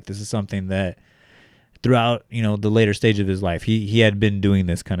 no, like this is something that throughout the later stage of his life he had been doing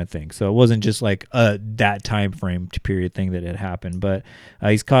this kind of thing. So it wasn't just like that time frame period thing that had happened. But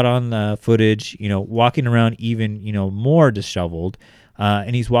he's caught on footage walking around even more disheveled,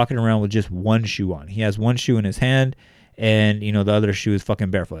 and he's walking around with just one shoe on. He has one shoe in his hand, and the other shoe is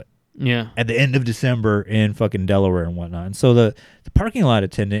fucking barefoot. Yeah. At the end of December in fucking Delaware and whatnot. And so the parking lot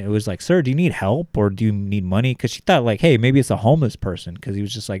attendant, it was like, "Sir, do you need help or do you need money?" Because she thought like, hey, maybe it's a homeless person. Because he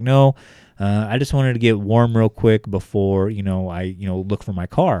was just like, "No, I just wanted to get warm real quick before I look for my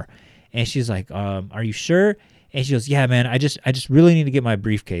car." And she's like, "Are you sure?" And she goes, "Yeah, man, I just really need to get my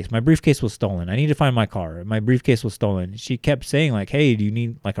briefcase. My briefcase was stolen. I need to find my car. My briefcase was stolen." She kept saying like, "Hey, do you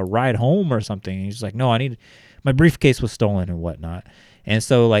need like a ride home or something?" And he's like, "No, my briefcase was stolen and whatnot." And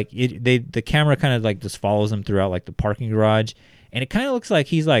so like the camera kind of like just follows him throughout like the parking garage, and it kind of looks like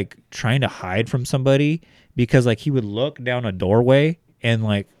he's like trying to hide from somebody, because like he would look down a doorway and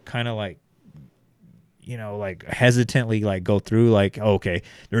like kind of like like hesitantly like go through like, oh, okay,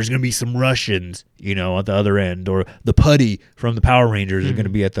 there's gonna be some Russians at the other end, or the putty from the Power Rangers are gonna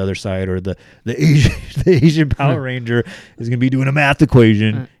be at the other side, or the Asian Power Ranger is gonna be doing a math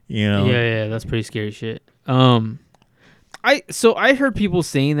equation. Yeah, that's pretty scary shit. I heard people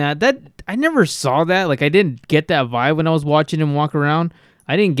saying that I never saw that. Like, I didn't get that vibe when I was watching him walk around.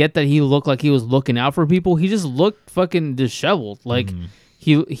 I didn't get that he looked like he was looking out for people. He just looked fucking disheveled. Like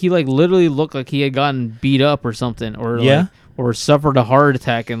he like literally looked like he had gotten beat up or something, or like, or suffered a heart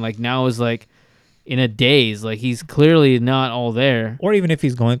attack, and like now is like in a daze. Like, he's clearly not all there. Or even if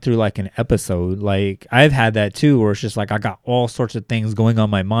he's going through like an episode, like I've had that too, where it's just like I got all sorts of things going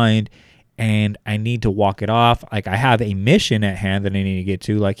on my mind, and I need to walk it off. Like, I have a mission at hand that I need to get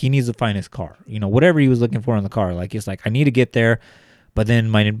to. Like, he needs to find his car. Whatever he was looking for in the car. Like, it's like, I need to get there. But then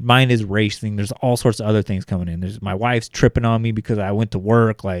my mind is racing. There's all sorts of other things coming in. There's my wife's tripping on me because I went to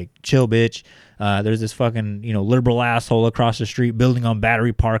work. Like, chill, bitch. There's this fucking, liberal asshole across the street building on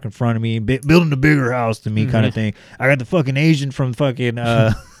Battery Park in front of me, building a bigger house to me kind of thing. I got the fucking Asian from fucking...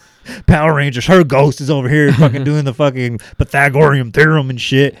 Power Rangers, her ghost is over here fucking doing the fucking Pythagorean theorem and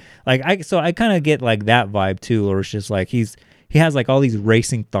shit. Like, I kind of get like that vibe too, or it's just like he's he has like all these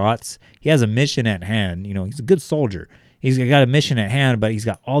racing thoughts. He has a mission at hand. You know, he's a good soldier. He's got a mission at hand, but he's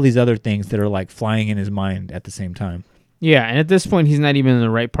got all these other things that are like flying in his mind at the same time. Yeah, and at this point, he's not even in the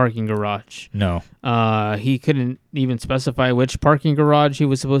right parking garage. No. He couldn't even specify which parking garage he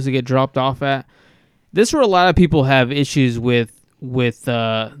was supposed to get dropped off at. This is where a lot of people have issues with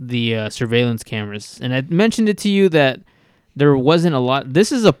the surveillance cameras. And I mentioned it to you that there wasn't a lot.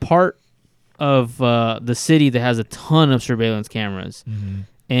 This is a part of the city that has a ton of surveillance cameras.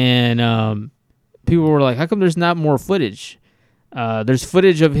 Mm-hmm. And people were like, how come there's not more footage? There's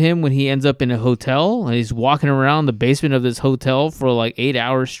footage of him when he ends up in a hotel. And he's walking around the basement of this hotel for like 8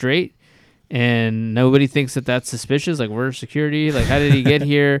 hours straight. And nobody thinks that that's suspicious. Like, where's security? Like, how did he get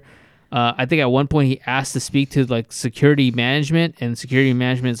here? I think at one point he asked to speak to like security management, and security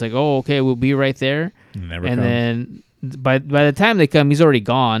management's like, "Oh, okay, we'll be right there." Never and comes. then by the time they come, he's already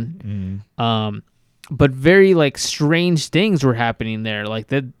gone. Mm-hmm. But very like strange things were happening there, like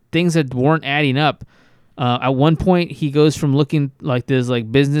the things that weren't adding up. At one point, he goes from looking like this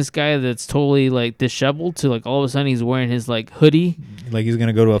like business guy that's totally like disheveled to like all of a sudden he's wearing his like hoodie. Like he's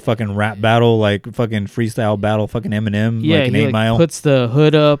gonna go to a fucking rap battle, like fucking freestyle battle, fucking Eminem, Yeah, like an he 8 like, Mile. puts the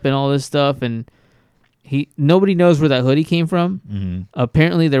hood up and all this stuff, and nobody knows where that hoodie came from. Mm-hmm.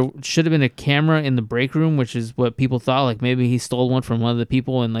 Apparently, there should have been a camera in the break room, which is what people thought. Like maybe he stole one from one of the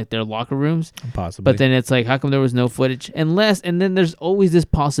people in like their locker rooms. Possibly. But then it's like, how come there was no footage? And then there's always this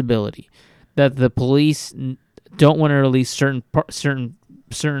possibility that the police don't want to release certain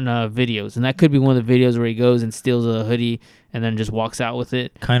videos, and that could be one of the videos where he goes and steals a hoodie and then just walks out with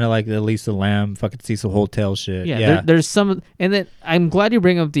it. Kind of like the Elisa Lamb, fucking Cecil Hotel shit. Yeah. There's some, and then I'm glad you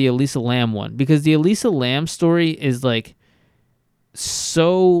bring up the Elisa Lamb one, because the Elisa Lamb story is like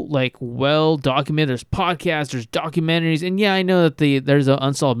so like well documented. There's podcasts, there's documentaries, and yeah, I know that there's an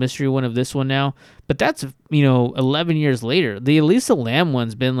unsolved mystery one of this one now, but that's 11 years later. The Elisa Lamb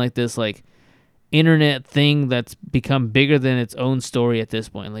one's been like this like internet thing that's become bigger than its own story at this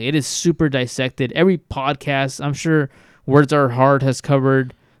point. Like, it is super dissected. Every podcast, I'm sure Words Are Hard has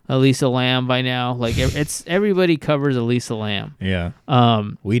covered Elisa Lamb by now. Like, everybody covers Elisa Lamb. Yeah.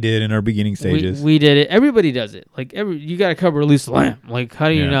 We did in our beginning stages. We did it. Everybody does it. Like, you got to cover Elisa Lamb. Like, how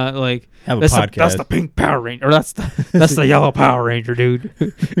do you not like have a that's podcast? That's the pink Power Ranger, or that's the yellow Power Ranger, dude.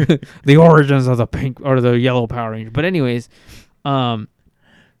 The origins of the pink or the yellow Power Ranger. But anyways,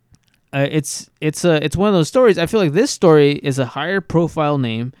 it's one of those stories. I feel like this story is a higher profile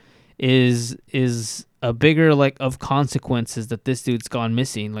name, is a bigger like of consequences that this dude's gone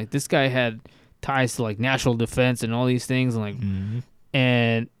missing. Like, this guy had ties to like national defense and all these things, and like,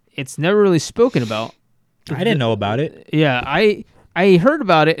 and it's never really spoken about. I didn't know about it. Yeah, I heard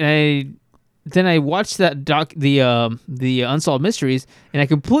about it, and then I watched that the Unsolved Mysteries, and I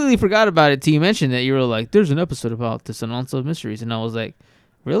completely forgot about it till you mentioned that. You were like, "There's an episode about this on Unsolved Mysteries," and I was like,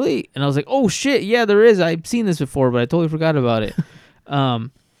 really? And I was like, oh shit, yeah, there is. I've seen this before, but I totally forgot about it.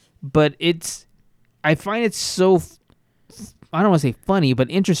 But I find it so, I don't want to say funny,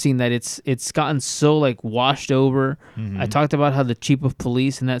 but interesting that it's gotten so like washed over. I talked about how the chief of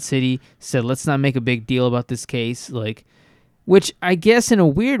police in that city said, let's not make a big deal about this case. Like, which I guess in a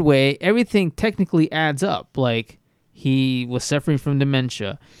weird way, everything technically adds up. Like, he was suffering from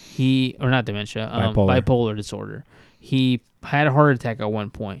dementia. Bipolar disorder. He had a heart attack at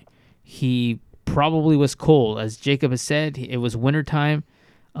one point. He probably was cold. As Jacob has said, it was wintertime.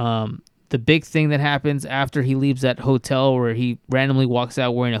 The big thing that happens after he leaves that hotel where he randomly walks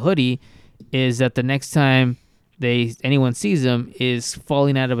out wearing a hoodie is that the next time anyone sees him is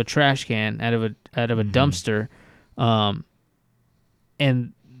falling out of a trash can, out of a dumpster.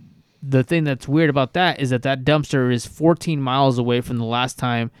 And the thing that's weird about that is that dumpster is 14 miles away from the last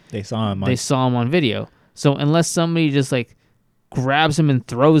time they saw him on video. So unless somebody just like grabs him and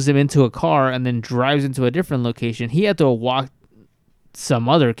throws him into a car and then drives into a different location, he had to walk some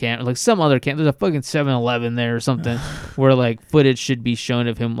other camp. There's a fucking 7-Eleven there or something where like footage should be shown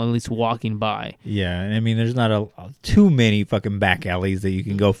of him at least walking by. Yeah, and I mean, there's not too many fucking back alleys that you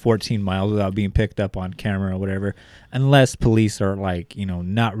can go 14 miles without being picked up on camera or whatever, unless police are like,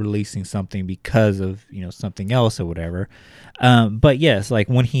 not releasing something because of, something else or whatever. But yes, like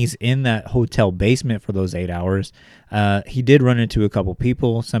when he's in that hotel basement for those 8 hours, he did run into a couple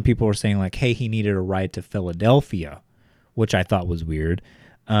people. Some people were saying like, hey, he needed a ride to Philadelphia, which I thought was weird.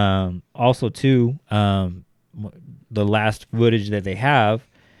 Also, too, the last footage that they have,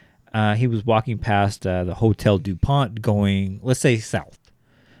 he was walking past the Hotel DuPont going, let's say, south.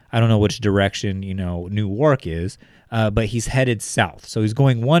 I don't know which direction, Newark is, but he's headed south. So he's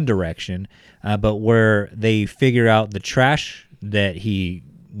going one direction, but where they figure out the trash that he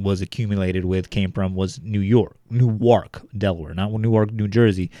was accumulated with came from was Newark, Delaware, not Newark, New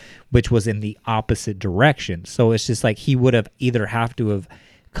Jersey, which was in the opposite direction. So it's just like he would have either have to have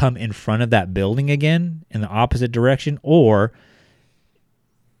come in front of that building again in the opposite direction, or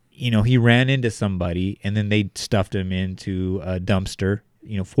he ran into somebody and then they stuffed him into a dumpster,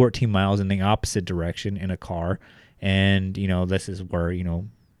 14 miles in the opposite direction in a car. And, this is where,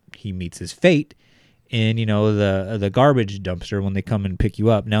 he meets his fate in, the garbage dumpster when they come and pick you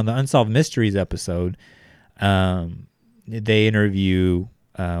up. Now, in the Unsolved Mysteries episode, they interview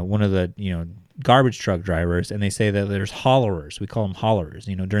one of the, garbage truck drivers, and they say that there's haulers. We call them haulers,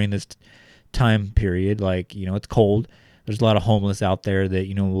 during this time period, like, it's cold. There's a lot of homeless out there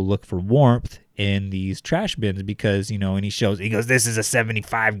that, will look for warmth in these trash bins because, and he goes, this is a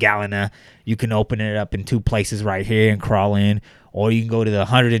 75-gallon. You can open it up in 2 places right here and crawl in. Or you can go to the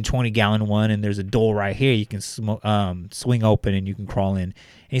 120-gallon one, and there's a door right here. You can swing open, and you can crawl in. And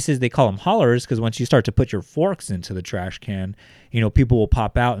he says they call them haulers because once you start to put your forks into the trash can, people will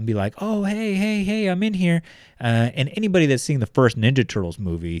pop out and be like, oh, hey, I'm in here. And anybody that's seen the first Ninja Turtles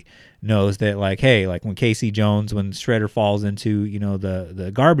movie knows that, like, hey, like when Casey Jones, when Shredder falls into,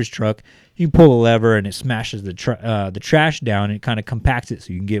 the garbage truck, you pull a lever, and it smashes the trash down, and it kind of compacts it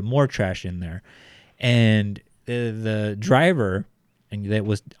so you can get more trash in there. And the driver that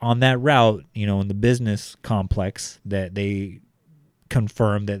was on that route, in the business complex that they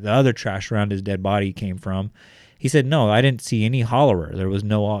confirmed that the other trash around his dead body came from, he said, no, I didn't see any hollerer.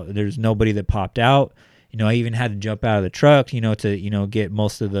 There's nobody that popped out. I even had to jump out of the truck, to, get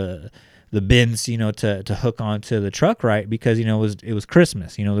most of the bins, to hook onto the truck, right? Because, it was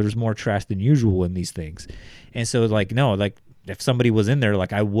Christmas, there was more trash than usual in these things. And so like, no, like, if somebody was in there,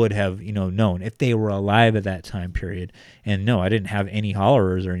 like I would have, known if they were alive at that time period. And no, I didn't have any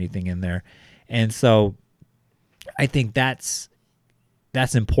hollerers or anything in there. And so I think that's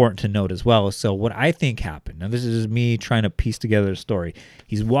important to note as well. So what I think happened, now this is me trying to piece together a story.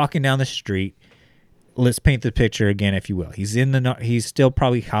 He's walking down the street. Let's paint the picture again, if you will. He's still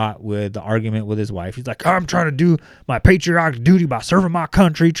probably hot with the argument with his wife. He's like, I'm trying to do my patriotic duty by serving my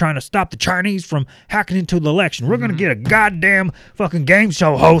country, trying to stop the Chinese from hacking into the election. We're going to get a goddamn fucking game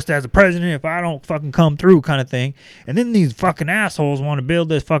show host as a president if I don't fucking come through, kind of thing. And then these fucking assholes want to build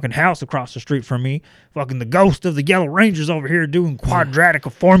this fucking house across the street from me. Fucking the ghost of the Yellow Ranger's over here doing quadratic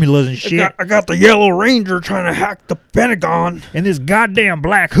formulas and shit. I got the Yellow Ranger trying to hack the Pentagon. And this goddamn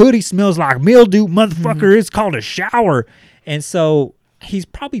black hoodie smells like mildew, motherfucker. It's called a shower. And so he's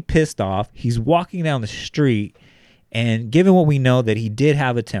probably pissed off. He's walking down the street, and given what we know that he did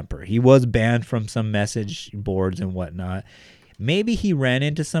have a temper, he was banned from some message boards and whatnot. Maybe he ran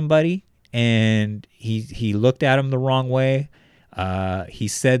into somebody and he looked at him the wrong way. He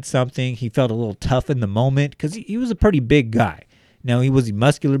said something. He felt a little tough in the moment because he was a pretty big guy. Now, was he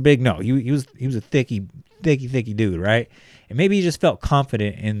muscular big? No, he was a thicky dude, right? And maybe he just felt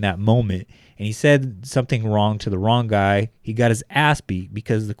confident in that moment, and he said something wrong to the wrong guy. He got his ass beat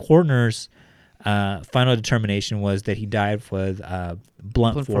because the coroner's final determination was that he died with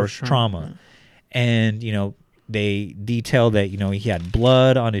blunt force trauma. And, they detailed that, he had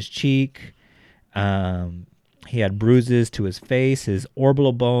blood on his cheek. He had bruises to his face, his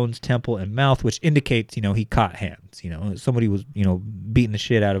orbital bones, temple, and mouth, which indicates, he caught hands. Somebody was, beating the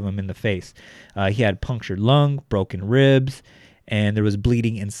shit out of him in the face. He had punctured lung, broken ribs, and there was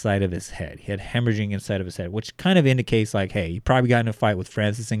bleeding inside of his head. He had hemorrhaging inside of his head, which kind of indicates like, hey, he probably got in a fight with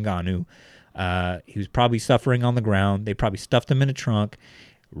Francis Ngannou. He was probably suffering on the ground. They probably stuffed him in a trunk,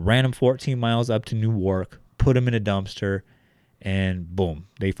 ran him 14 miles up to Newark, put him in a dumpster, and boom,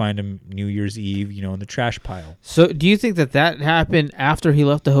 they find him New Year's Eve, in the trash pile. So do you think that happened after he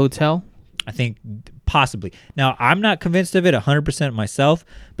left the hotel? I think possibly. Now, I'm not convinced of it 100% myself,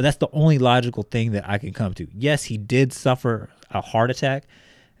 but that's the only logical thing that I can come to. Yes, he did suffer a heart attack.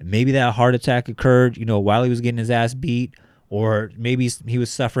 Maybe that heart attack occurred, while he was getting his ass beat, or maybe he was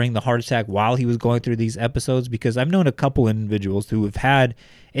suffering the heart attack while he was going through these episodes, because I've known a couple individuals who have had,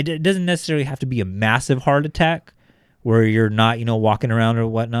 it doesn't necessarily have to be a massive heart attack where you're not, walking around or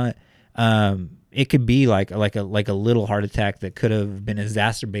whatnot. It could be like a little heart attack that could have been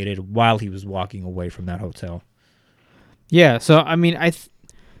exacerbated while he was walking away from that hotel. Yeah, so I mean,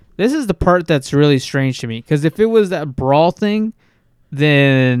 this is the part that's really strange to me, because if it was that brawl thing,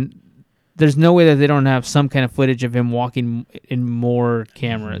 then there's no way that they don't have some kind of footage of him walking in more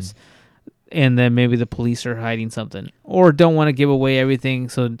cameras. And then maybe the police are hiding something, or don't want to give away everything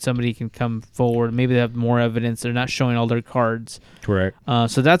so somebody can come forward. Maybe they have more evidence. They're not showing all their cards. Correct.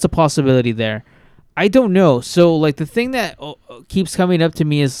 So that's a possibility there. I don't know. So like the thing that keeps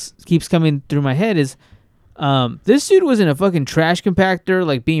coming through my head is, This dude was in a fucking trash compactor,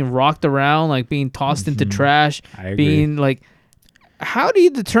 like being rocked around, like being tossed into trash, I agree. being like. How do you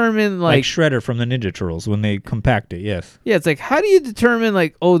determine like Shredder from the Ninja Turtles when they compact it? Yes. Yeah, it's like, how do you determine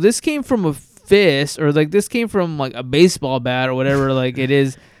like, oh, this came from a fist, or like this came from like a baseball bat or whatever like it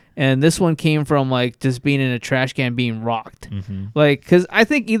is, and this one came from like just being in a trash can being rocked. Like, because I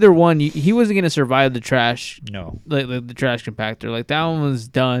think either one, he wasn't gonna survive the trash. No. Like the trash compactor, like that one was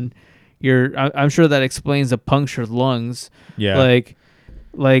done. I'm sure that explains the punctured lungs. Yeah.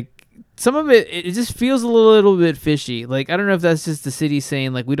 Like. Some of it just feels a little bit fishy. Like, I don't know if that's just the city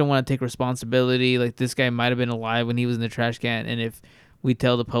saying, like, we don't want to take responsibility. Like, this guy might have been alive when he was in the trash can. And if we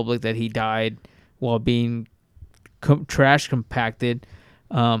tell the public that he died while being trash compacted.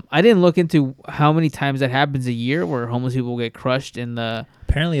 I didn't look into how many times that happens a year where homeless people get crushed in the...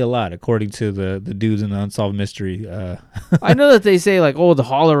 Apparently a lot, according to the dudes in the Unsolved Mystery. I know that they say, like, oh, the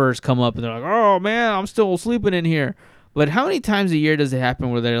hollerers come up and they're like, oh, man, I'm still sleeping in here. But how many times a year does it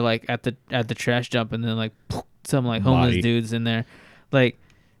happen where they're like at the trash dump and then like some like homeless dudes in there? Like,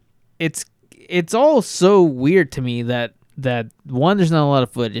 it's all so weird to me that one, there's not a lot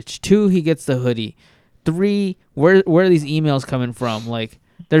of footage. 2, he gets the hoodie. 3, where are these emails coming from? Like,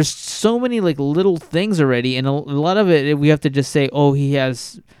 there's so many like little things already, and a lot of it we have to just say, oh,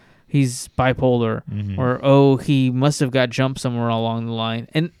 he's bipolar, or oh, he must have got jumped somewhere along the line.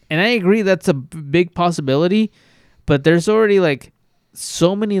 And I agree that's a big possibility. But there's already like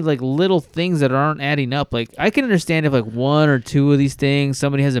so many like little things that aren't adding up. Like, I can understand if like 1 or 2 of these things,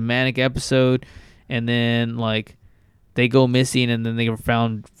 somebody has a manic episode and then like they go missing and then they were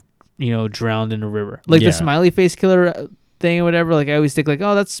found, drowned in a river. Like the smiley face killer thing or whatever. Like, I always think like,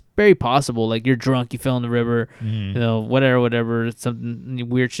 oh, that's very possible. Like, you're drunk, you fell in the river, whatever. Something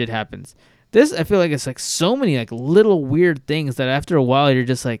weird shit happens. This, I feel like it's like so many like little weird things that after a while you're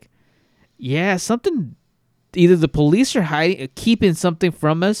just like, yeah, something. Either the police are keeping something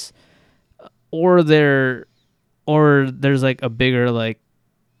from us, or there's like a bigger like,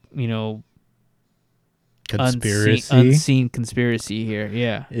 conspiracy, unseen conspiracy here.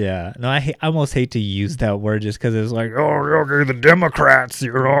 Yeah. Yeah. No, I almost hate to use that word just because it's like, oh, okay, the Democrats,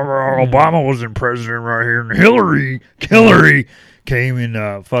 Obama wasn't president right here, and Hillary came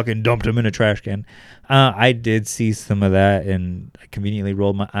and fucking dumped him in a trash can. I did see some of that, and I conveniently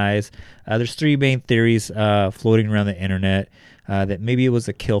rolled my eyes. There's 3 main theories floating around the internet. That maybe it was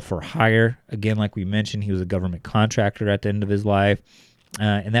a kill for hire. Again, like we mentioned, he was a government contractor at the end of his life.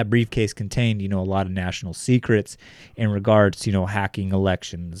 And that briefcase contained, a lot of national secrets in regards to, hacking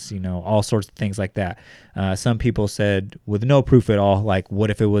elections, all sorts of things like that. Some people said, with no proof at all, like, what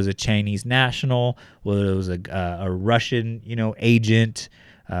if it was a Chinese national? What if it was a Russian, agent?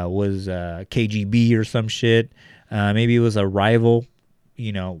 Was KGB or some shit? Maybe it was a rival,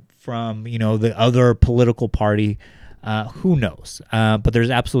 from, the other political party. Who knows? But there's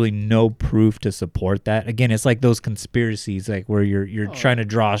absolutely no proof to support that. Again, it's like those conspiracies, like where you're trying to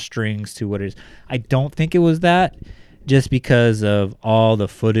draw strings to what it is. I don't think it was that, just because of all the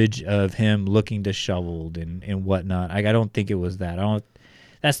footage of him looking disheveled and whatnot. I don't think it was that.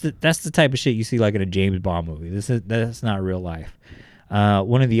 That's the type of shit you see like in a James Bond movie. That's not real life.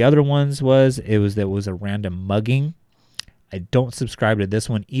 One of the other ones was a random mugging. I don't subscribe to this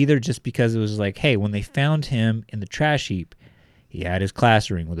one either, just because it was like, hey, when they found him in the trash heap, he had his class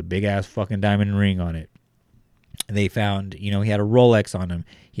ring with a big ass fucking diamond ring on it. And they found, he had a Rolex on him.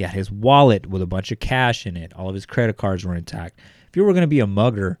 He had his wallet with a bunch of cash in it. All of his credit cards were intact. If you were going to be a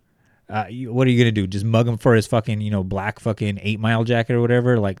mugger, what are you going to do? Just mug him for his fucking, black fucking 8 Mile jacket or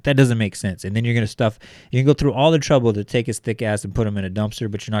whatever? Like, that doesn't make sense. And then you're going to you can go through all the trouble to take his thick ass and put him in a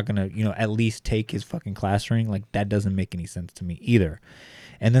dumpster, but you're not going to, at least take his fucking class ring. Like, that doesn't make any sense to me either.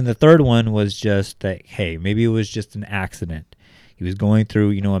 And then the third one was just that, hey, maybe it was just an accident. He was going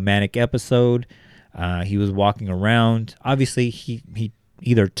through, a manic episode. He was walking around. Obviously, he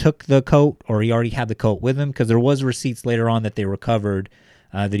either took the coat or he already had the coat with him, because there was receipts later on that they recovered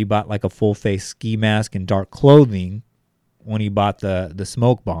that he bought like a full face ski mask and dark clothing when he bought the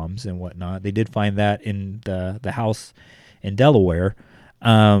smoke bombs and whatnot. They did find that in the house in Delaware.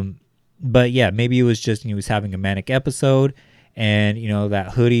 But yeah, maybe it was just he was having a manic episode, and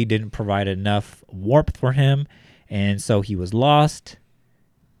that hoodie didn't provide enough warmth for him, and so he was lost.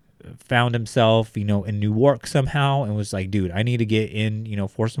 Found himself, in New York somehow, and was like, dude, I need to get in,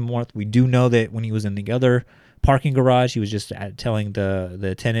 for some warmth. We do know that when he was in the other parking garage, he was just telling the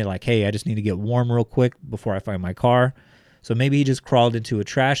attendant, like, hey, I just need to get warm real quick before I find my car. So maybe he just crawled into a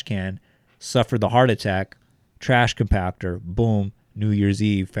trash can, suffered the heart attack, trash compactor, boom, New Year's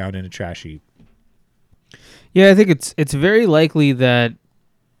Eve, found in a trash heap. Yeah, I think it's very likely that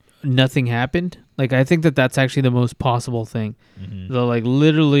nothing happened. Like, I think that that's actually the most possible thing. Though, like,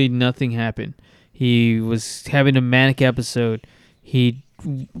 literally nothing happened. He was having a manic episode. He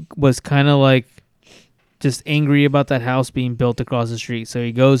was kind of like just angry about that house being built across the street. So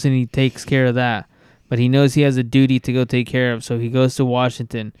he goes and he takes care of that. But he knows he has a duty to go take care of. So he goes to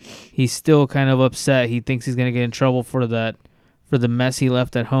Washington. He's still kind of upset. He thinks he's going to get in trouble for the mess he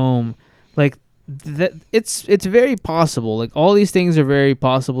left at home. Like, that, it's very possible. Like, all these things are very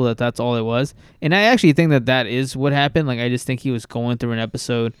possible that that's all it was. And I actually think that is what happened. Like, I just think he was going through an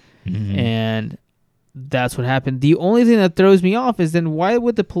episode and that's what happened. The only thing that throws me off is then why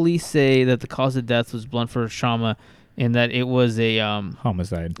would the police say that the cause of death was blunt force trauma and that it was a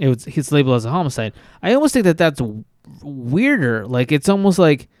homicide? It's labeled as a homicide. I almost think that that's weirder. Like, it's almost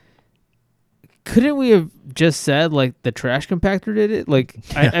like, couldn't we have just said like the trash compactor did it? Like,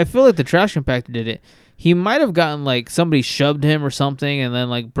 I feel like the trash compactor did it. He might have gotten like somebody shoved him or something and then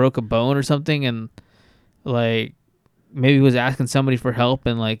like broke a bone or something, and like maybe he was asking somebody for help,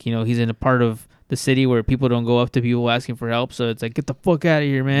 and like, you know, he's in a part of the city where people don't go up to people asking for help, so it's like, get the fuck out of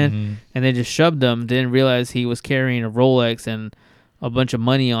here, man. And they just shoved him, didn't realize he was carrying a Rolex and a bunch of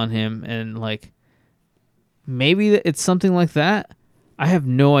money on him, and like maybe it's something like that. I have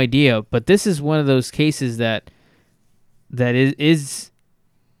no idea, but this is one of those cases that is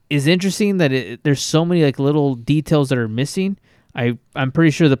interesting, that there's so many like little details that are missing. I'm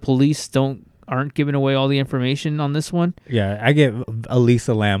pretty sure the police aren't giving away all the information on this one. Yeah, I get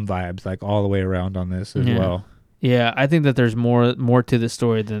Elisa Lam vibes like all the way around on this as well. Yeah, I think that there's more to the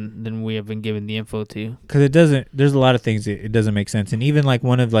story than we have been given the info to. Because there's a lot of things it doesn't make sense. And even like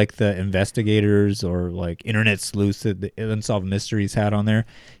one of like the investigators or like internet sleuths that the Unsolved Mysteries had on there,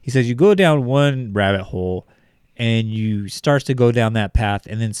 he says you go down one rabbit hole and you start to go down that path,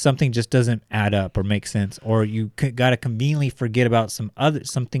 and then something just doesn't add up or make sense, or you got to conveniently forget about some other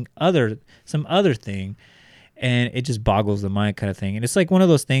thing, and it just boggles the mind kind of thing. And it's like one of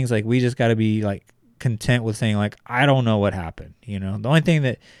those things, like we just got to be like content with saying like, I don't know what happened. You know, the only thing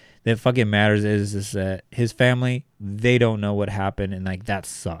that fucking matters is that his family, they don't know what happened, and like that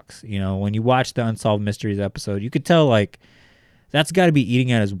sucks. You know, when you watch the Unsolved Mysteries episode, you could tell like that's got to be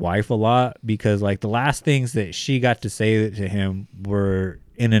eating at his wife a lot, because like the last things that she got to say to him were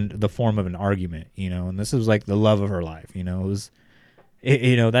in the form of an argument, you know, and this was like the love of her life, you know. It was,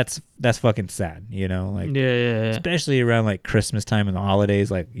 you know, that's fucking sad, you know, like yeah. Especially around like Christmas time and the holidays,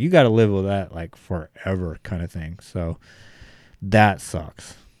 like you got to live with that like forever kind of thing. So that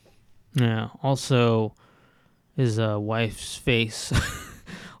sucks. Yeah. Also, his wife's face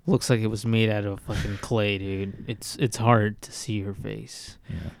looks like it was made out of fucking clay, dude. It's hard to see her face.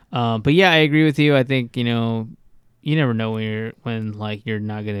 Yeah. But yeah, I agree with you. I think, you know, you never know when like you're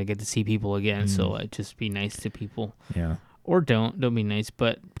not gonna get to see people again. So just be nice to people. Yeah. Or don't be nice.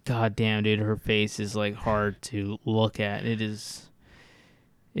 But goddamn, dude, her face is like hard to look at. It's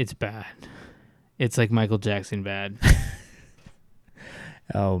bad. It's like Michael Jackson bad.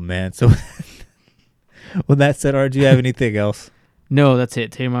 Oh man. So with that said, Art, do you have anything else? No, that's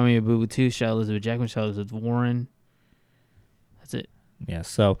it. Tay Mommy and Boo Boo 2, shout out Elizabeth Jackman, shout out Elizabeth Warren. That's it. Yeah,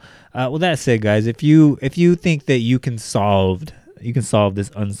 so with that said, guys, if you think that you can solve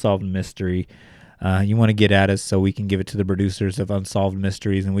this unsolved mystery, you want to get at us so we can give it to the producers of Unsolved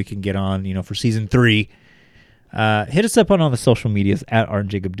Mysteries and we can get on, you know, for season 3. Hit us up on all the social medias at Art and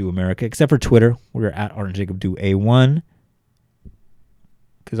Jacob Do America, except for Twitter. We're at Art and Jacob Do A1.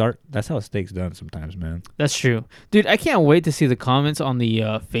 Because that's how a steak's done sometimes, man. That's true. Dude, I can't wait to see the comments on the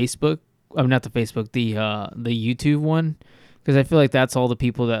Facebook. I mean, not the Facebook, the YouTube one. Because I feel like that's all the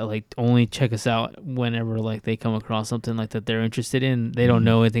people that like only check us out whenever like they come across something like that they're interested in. They don't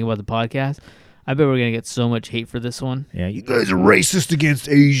know anything about the podcast. I bet we're going to get so much hate for this one. Yeah, you guys are racist against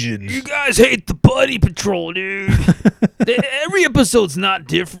Asians. You guys hate the Buddy Patrol, dude. Every episode's not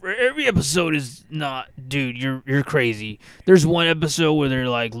different. Every episode is not, dude, you're crazy. There's one episode where they're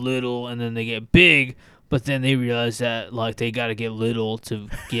like little and then they get big, but then they realize that like they got to get little to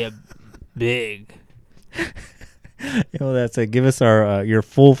get big. You know, that's it. Give us your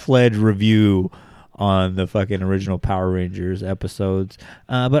full-fledged review on the fucking original Power Rangers episodes.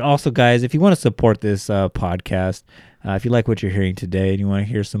 But also, guys, if you want to support this podcast, if you like what you're hearing today and you want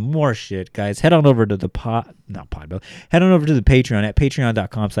to hear some more shit, guys, head on over to head on over to the Patreon at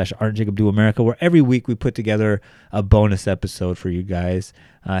patreon.com/ArtandJacobDoAmerica, where every week we put together a bonus episode for you guys.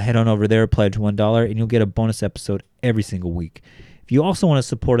 Head on over there, pledge $1, and you'll get a bonus episode every single week. If you also want to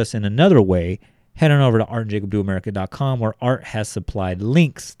support us in another way, head on over to artandjacobdoamerica.com, where Art has supplied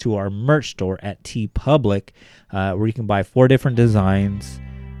links to our merch store at TeePublic, where you can buy 4 different designs.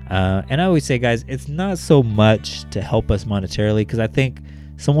 And I always say, guys, it's not so much to help us monetarily, because I think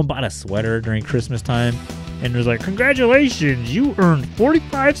someone bought a sweater during Christmas time and was like, congratulations, you earned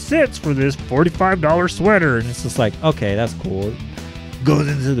 45 cents for this $45 sweater. And it's just like, okay, that's cool. It goes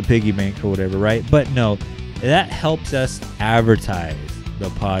into the piggy bank or whatever, right? But no, that helps us advertise the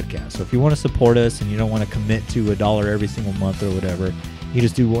podcast. So if you want to support us and you don't want to commit to $1 every single month or whatever, you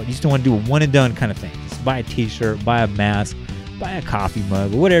just want to do a one and done kind of thing. Just buy a t-shirt, buy a mask, buy a coffee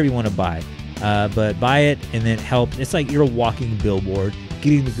mug, or whatever you want to buy. But buy it and then help. It's like you're a walking billboard,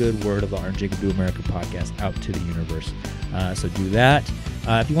 getting the good word of the Art and Jacob Do America podcast out to the universe. So do that.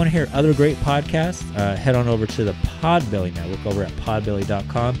 If you want to hear other great podcasts, head on over to the Podbelly Network over at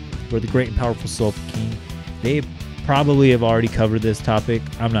podbelly.com, where the Great and Powerful Soul King. They probably have already covered this topic.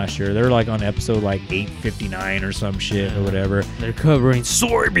 I'm not sure. They're like on episode like 859 or some shit or whatever. They're covering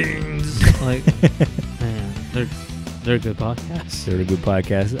soybeans. Like, man, they're a good podcast. They're a good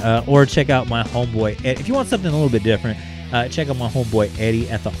podcast. Or check out my homeboy Ed. If you want something a little bit different, check out my homeboy Eddie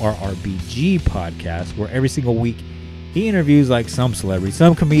at the RRBG podcast, where every single week he interviews like some celebrity,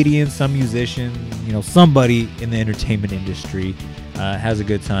 some comedian, some musician, somebody in the entertainment industry. Has a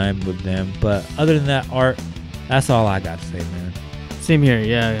good time with them. But other than that, Art, that's all I got to say, man. Same here.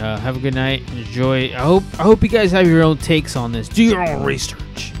 Yeah. Have a good night. Enjoy. I hope you guys have your own takes on this. Do your own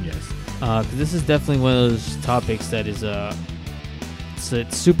research. Yes. Because this is definitely one of those topics that is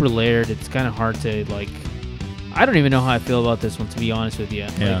it's super layered. It's kind of hard to I don't even know how I feel about this one, to be honest with you.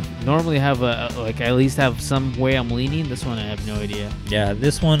 Yeah. Normally have I at least have some way I'm leaning. This one I have no idea. Yeah,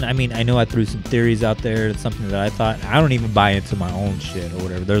 this one, I mean, I know I threw some theories out there. It's something that I thought, I don't even buy into my own shit or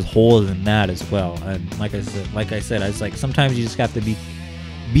whatever. There's holes in that as well. And like I said, I was like, sometimes you just have to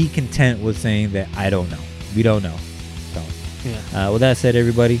be content with saying that I don't know. We don't know. So, Yeah. With that said,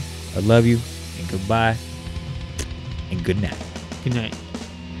 everybody, I love you, and goodbye, and good night. Good night.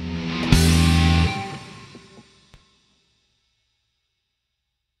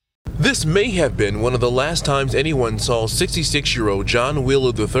 This may have been one of the last times anyone saw 66-year-old John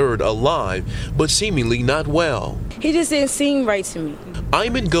Wheeler III alive, but seemingly not well. He just didn't seem right to me.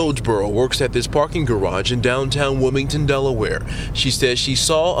 Iman Goldsboro works at this parking garage in downtown Wilmington, Delaware. She says she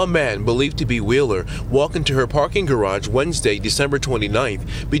saw a man believed to be Wheeler walk into her parking garage Wednesday, December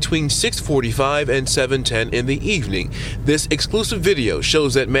 29th, between 6:45 and 7:10 in the evening. This exclusive video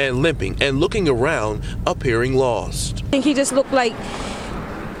shows that man limping and looking around, appearing lost. I think he just looked like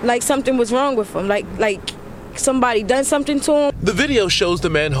something was wrong with him, like somebody done something to him. The video shows the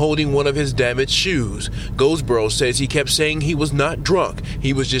man holding one of his damaged shoes. Goldsboro says he kept saying he was not drunk.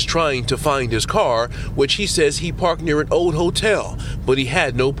 He was just trying to find his car, which he says he parked near an old hotel, but he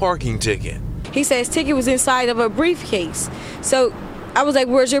had no parking ticket. He said his ticket was inside of a briefcase. So I was like,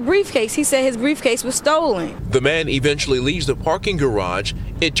 where's your briefcase? He said his briefcase was stolen. The man eventually leaves the parking garage.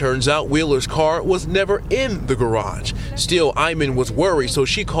 It turns out Wheeler's car was never in the garage. Still, Iman was worried, so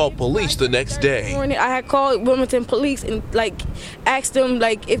she called police the next day. I had called Wilmington police and asked them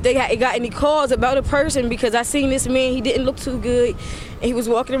if they had got any calls about a person, because I seen this man, he didn't look too good, and he was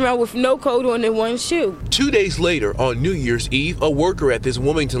walking around with no coat on and one shoe. 2 days later, on New Year's Eve, a worker at this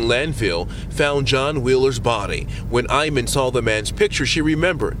Wilmington landfill found John Wheeler's body. When Iman saw the man's picture, she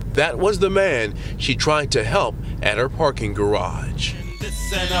remembered that was the man she tried to help at her parking garage.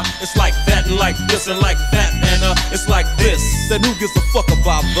 It's like that and like this and like that and it's like this. Then who gives a fuck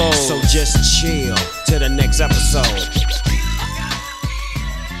about those? So just chill till the next episode.